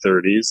early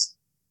 30s.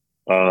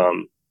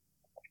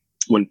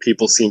 When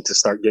people seem to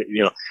start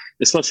getting,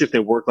 especially if they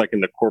work like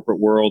in the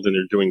corporate world and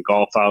they're doing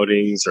golf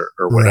outings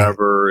or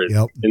whatever,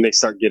 and they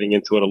start getting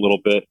into it a little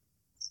bit.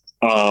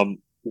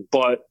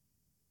 But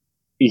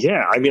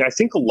yeah, I mean, I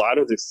think a lot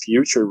of the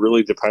future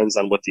really depends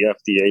on what the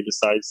FDA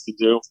decides to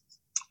do.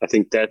 I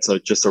think that's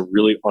just a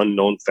really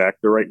unknown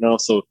factor right now.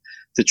 So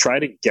to try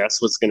to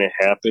guess what's going to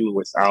happen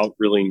without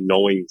really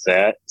knowing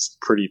that is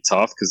pretty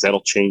tough, because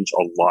that'll change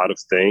a lot of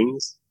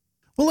things.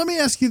 Well, let me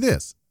ask you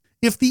this.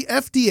 If the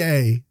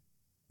FDA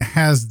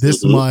has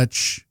this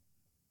much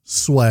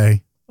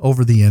sway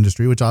over the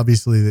industry, which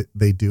obviously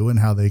they do, and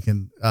how they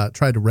can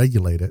try to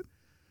regulate it,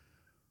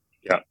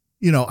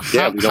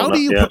 how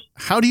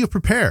do you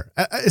prepare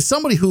as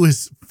somebody who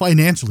is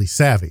financially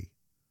savvy?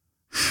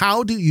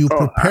 How do you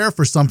prepare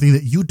for something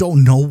that you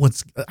don't know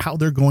how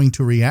they're going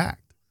to react?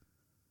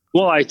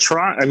 Well, we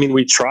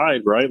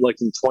tried, right? Like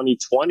in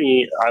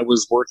 2020, I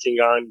was working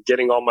on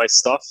getting all my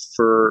stuff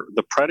for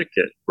the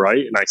predicate,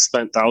 right? And I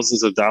spent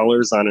thousands of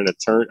dollars on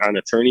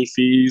attorney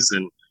fees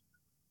and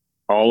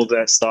all of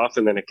that stuff.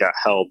 And then it got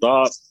held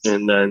up.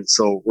 And then,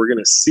 so we're going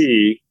to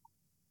see,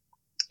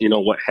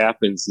 what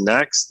happens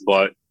next.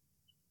 But,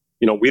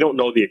 we don't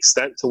know the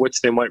extent to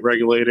which they might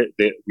regulate it.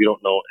 We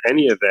don't know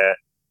any of that.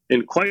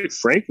 And quite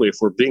frankly, if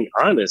we're being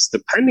honest,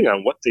 depending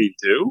on what they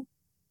do,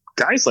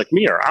 guys like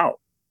me are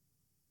out.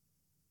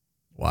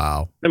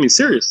 Wow. I mean,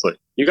 seriously,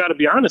 you got to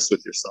be honest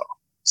with yourself.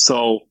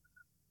 So,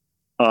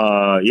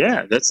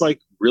 that's like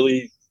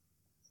really,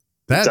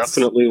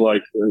 definitely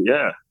like,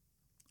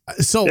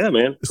 So, yeah,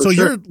 man. So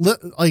sure. you're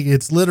like,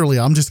 it's literally,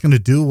 I'm just going to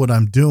do what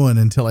I'm doing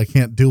until I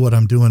can't do what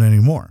I'm doing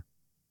anymore.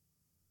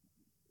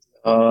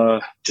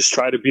 Just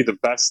try to be the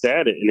best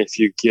at it. And if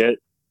you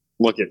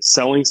look at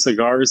selling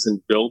cigars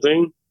and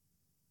building,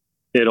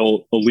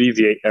 it'll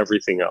alleviate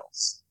everything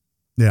else.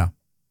 Yeah.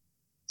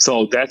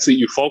 So that's what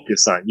you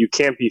focus on. You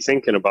can't be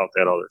thinking about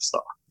that other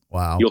stuff.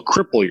 Wow. You'll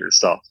cripple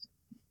yourself.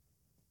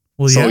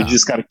 Well, so you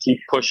just got to keep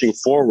pushing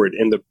forward.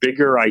 And the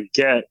bigger I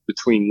get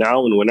between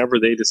now and whenever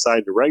they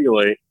decide to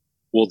regulate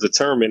will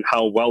determine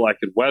how well I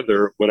could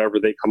weather whatever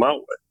they come out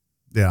with.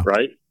 Yeah.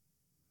 Right.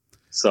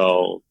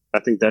 So I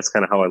think that's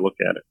kind of how I look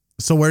at it.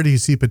 So where do you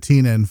see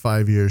Patina in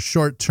 5 years?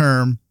 Short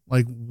term,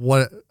 Like,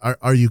 what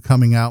are you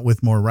coming out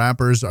with more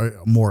wrappers, or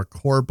more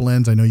core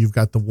blends? I know you've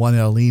got the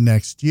 1LE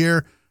next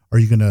year. Are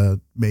you going to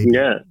maybe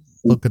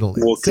look at a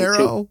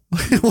Lancero?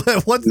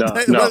 What's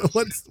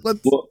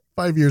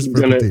 5 years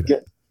for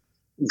Patina?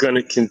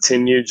 Gonna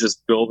continue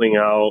just building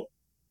out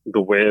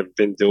the way I've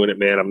been doing it,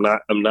 man.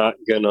 I'm not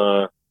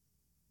gonna,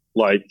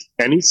 like,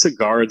 any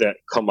cigar that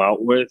come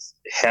out with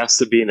has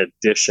to be an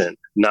addition,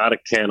 not a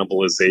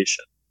cannibalization,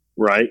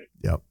 right?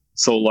 Yep.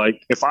 So,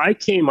 like, if I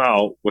came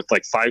out with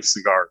like 5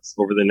 cigars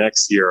over the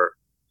next year,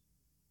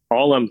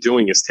 all I'm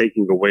doing is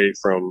taking away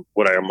from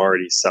what I am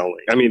already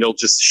selling. I mean, it'll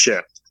just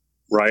shift,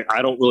 right?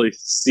 I don't really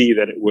see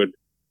that it would.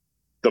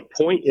 The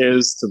point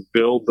is to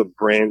build the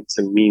brand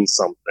to mean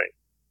something.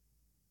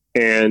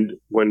 And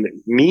when it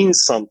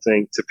means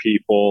something to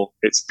people,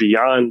 it's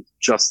beyond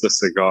just the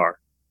cigar.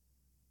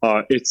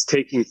 It's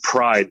taking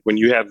pride when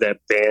you have that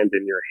band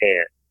in your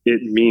hand.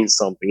 It means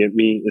something.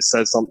 It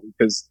says something,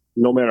 because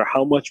no matter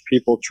how much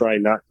people try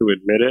not to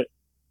admit it,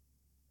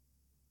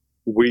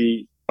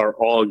 we are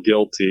all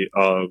guilty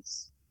of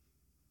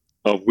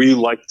we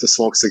like to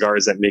smoke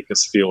cigars that make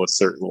us feel a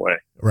certain way.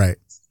 Right.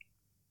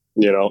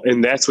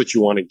 And that's what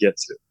you want to get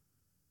to,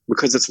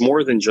 because it's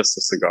more than just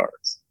the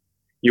cigars.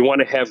 You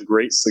want to have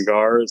great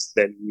cigars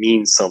that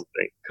mean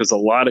something, because a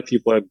lot of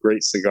people have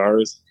great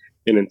cigars,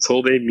 and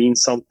until they mean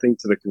something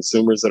to the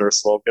consumers that are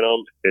smoking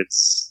them,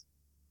 it's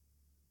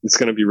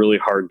going to be really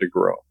hard to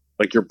grow.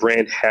 Like, your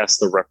brand has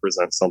to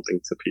represent something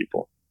to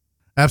people.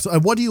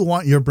 Absolutely. What do you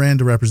want your brand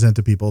to represent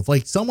to people? If,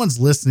 like, someone's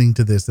listening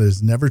to this that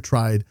has never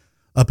tried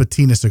a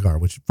Patina cigar,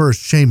 which,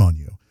 first, shame on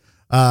you.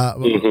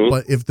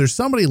 But if there's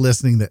somebody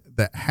listening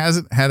that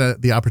hasn't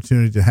had the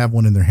opportunity to have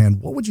one in their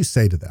hand, what would you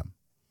say to them?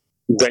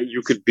 That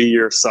you could be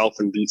yourself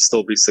and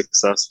still be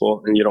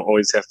successful, and you don't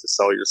always have to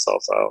sell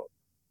yourself out.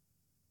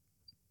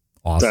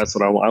 Awesome. That's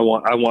what I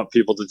want. I want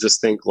people to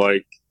just think,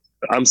 like,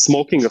 I'm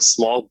smoking a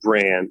small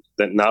brand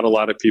that not a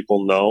lot of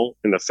people know,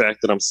 and the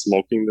fact that I'm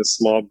smoking this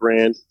small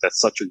brand that's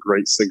such a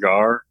great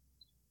cigar,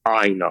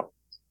 I know.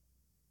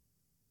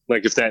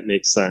 Like, if that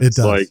makes sense. It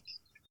does. Like,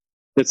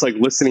 it's like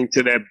listening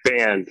to that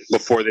band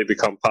before they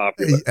become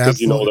popular, because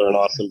you know they're an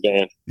awesome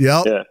band.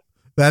 Yep. Yeah.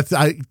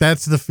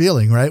 That's the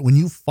feeling, right? When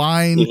you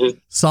find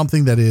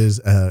something that is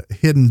a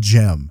hidden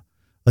gem,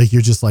 like,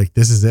 you're just like,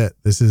 this is it.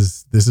 This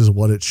is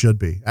what it should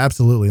be.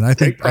 Absolutely. And I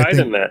think pride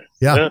in that.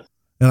 Yeah.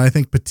 And I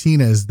think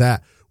Patina is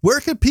that. Where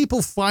can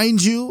people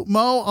find you,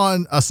 Mo,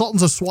 on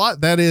Sultans of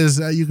SWAT? That is,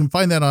 you can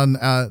find that on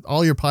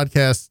all your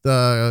podcast,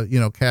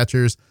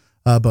 catchers.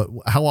 But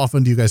how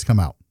often do you guys come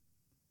out?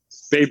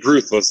 Babe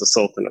Ruth was the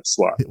Sultan of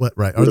SWAT.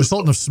 Right. Or the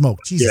Sultan of Smoke.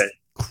 Jesus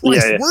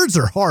Christ. Yeah. Words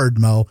are hard,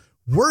 Mo.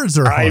 Words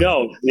are hard. I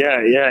know.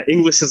 Yeah.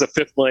 English is a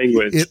 5th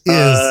language. It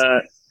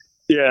is.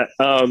 Yeah.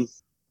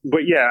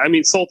 But yeah, I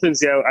mean,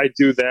 Sultans, yeah, I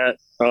do that.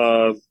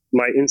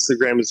 My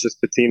Instagram is just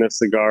Patina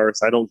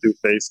Cigars. I don't do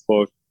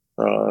Facebook.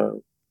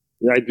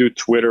 I do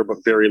Twitter, but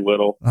very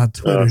little.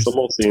 So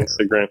mostly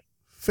Instagram.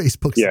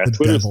 Facebook's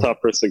Twitter's tough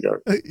for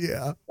cigars.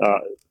 Yeah.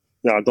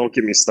 No, don't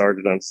get me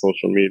started on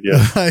social media.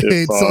 I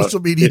hate social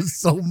media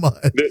so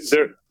much.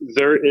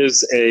 There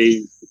is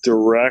a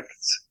direct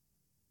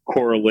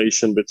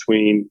correlation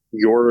between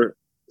your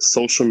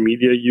social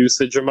media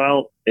usage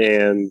amount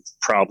and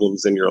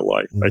problems in your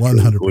life.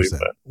 100%.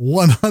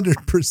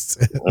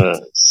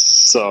 100%.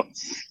 So,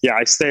 yeah,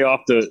 I stay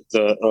off the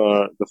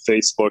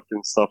Facebook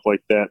and stuff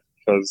like that,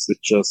 because it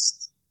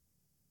just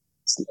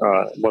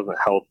wasn't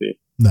healthy.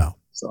 No.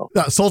 So,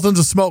 Sultans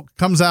of Smoke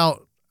comes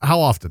out how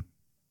often?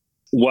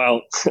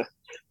 Well,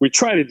 we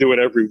try to do it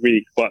every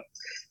week, but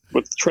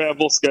with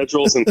travel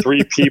schedules and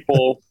 3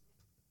 people,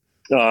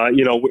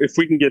 if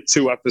we can get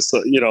 2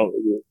 episodes,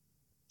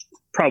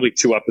 probably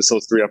 2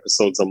 episodes, 3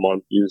 episodes a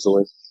month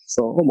usually.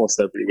 So almost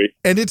every week.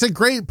 And it's a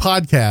great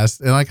podcast.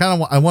 And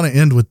I want to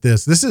end with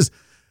this. This is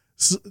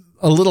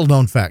a little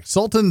known fact.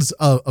 Sultans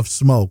of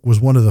Smoke was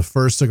one of the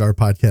first cigar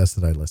podcasts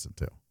that I listened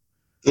to.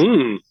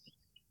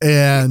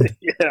 And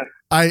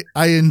I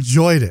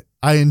enjoyed it.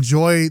 I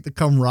enjoy the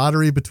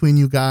camaraderie between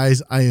you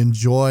guys. I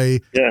enjoy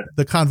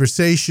the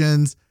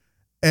conversations.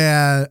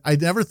 And I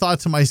never thought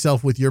to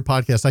myself, with your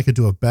podcast, I could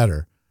do it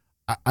better.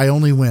 I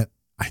only went,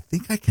 I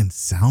think I can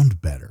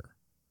sound better.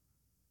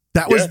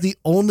 That was the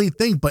only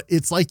thing. But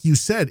it's like you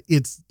said,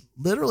 it's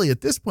literally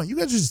at this point, you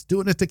guys are just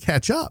doing it to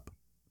catch up.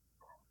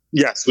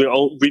 Yes, we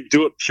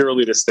do it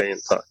purely to stay in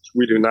touch.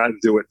 We do not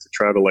do it to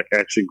try to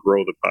actually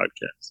grow the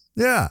podcast.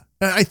 Yeah.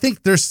 And I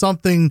think there's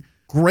something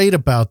great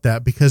about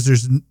that, because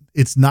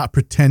it's not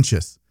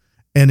pretentious,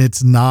 and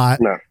it's not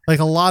like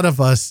a lot of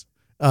us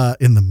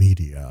in the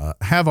media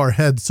have our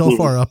head so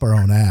far up our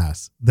own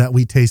ass that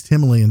we taste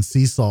Himalayan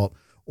sea salt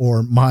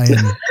or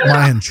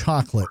Mayan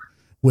chocolate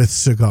with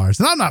cigars.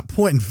 And I'm not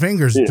pointing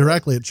fingers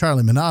directly at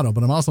Charlie Minato,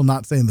 but I'm also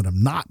not saying that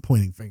I'm not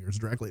pointing fingers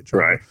directly at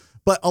Charlie. Right.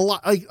 But a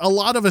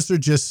lot of us are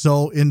just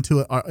so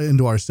into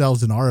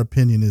ourselves, and our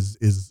opinion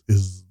is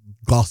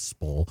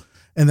gospel.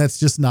 And that's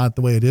just not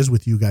the way it is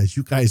with you guys.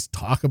 You guys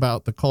talk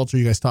about the culture.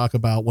 You guys talk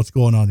about what's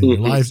going on in your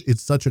lives.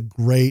 It's such a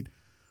great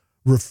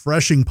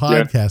refreshing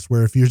podcast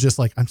where if you're just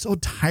like, I'm so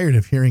tired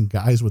of hearing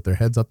guys with their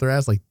heads up their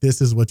ass, like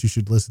this is what you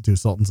should listen to,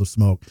 Sultans of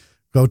Smoke.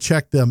 Go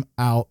check them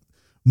out.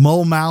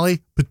 Mo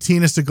Malley,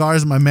 Patina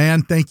Cigars, my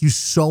man. Thank you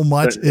so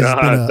much. It's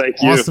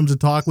been awesome to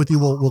talk with you.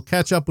 We'll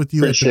catch up with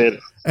you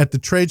at the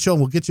trade show.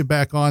 And we'll get you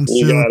back on soon.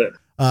 You got it.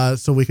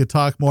 So we could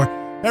talk more.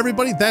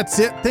 Everybody, that's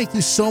it. Thank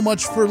you so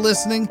much for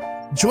listening.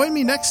 Join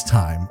me next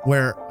time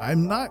where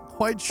I'm not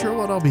quite sure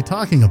what I'll be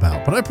talking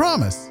about, but I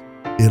promise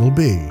it'll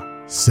be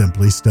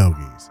Simply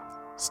Stogies.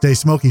 Stay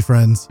smoky,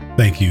 friends.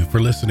 Thank you for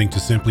listening to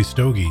Simply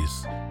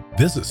Stogies.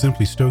 Visit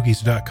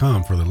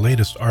simplystogies.com for the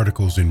latest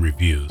articles and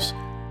reviews.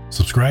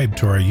 Subscribe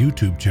to our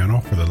YouTube channel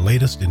for the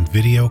latest in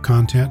video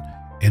content,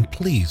 and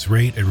please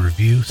rate and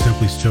review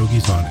Simply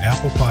Stogies on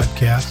Apple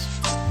Podcasts,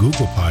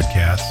 Google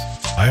Podcasts,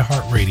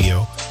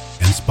 iHeartRadio,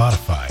 and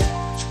Spotify.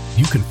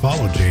 You can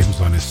follow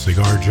James on his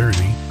cigar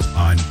journey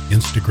on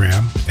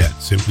Instagram at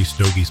Simply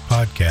Stogies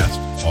Podcast,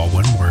 all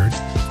one word,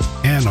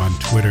 and on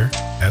Twitter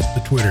at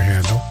the Twitter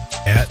handle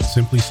at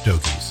Simply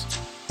Stogies.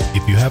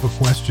 If you have a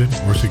question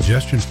or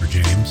suggestion for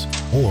James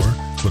or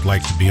would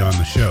like to be on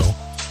the show,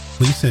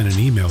 please send an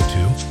email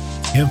to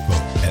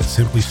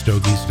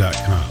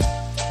info@simplystogies.com.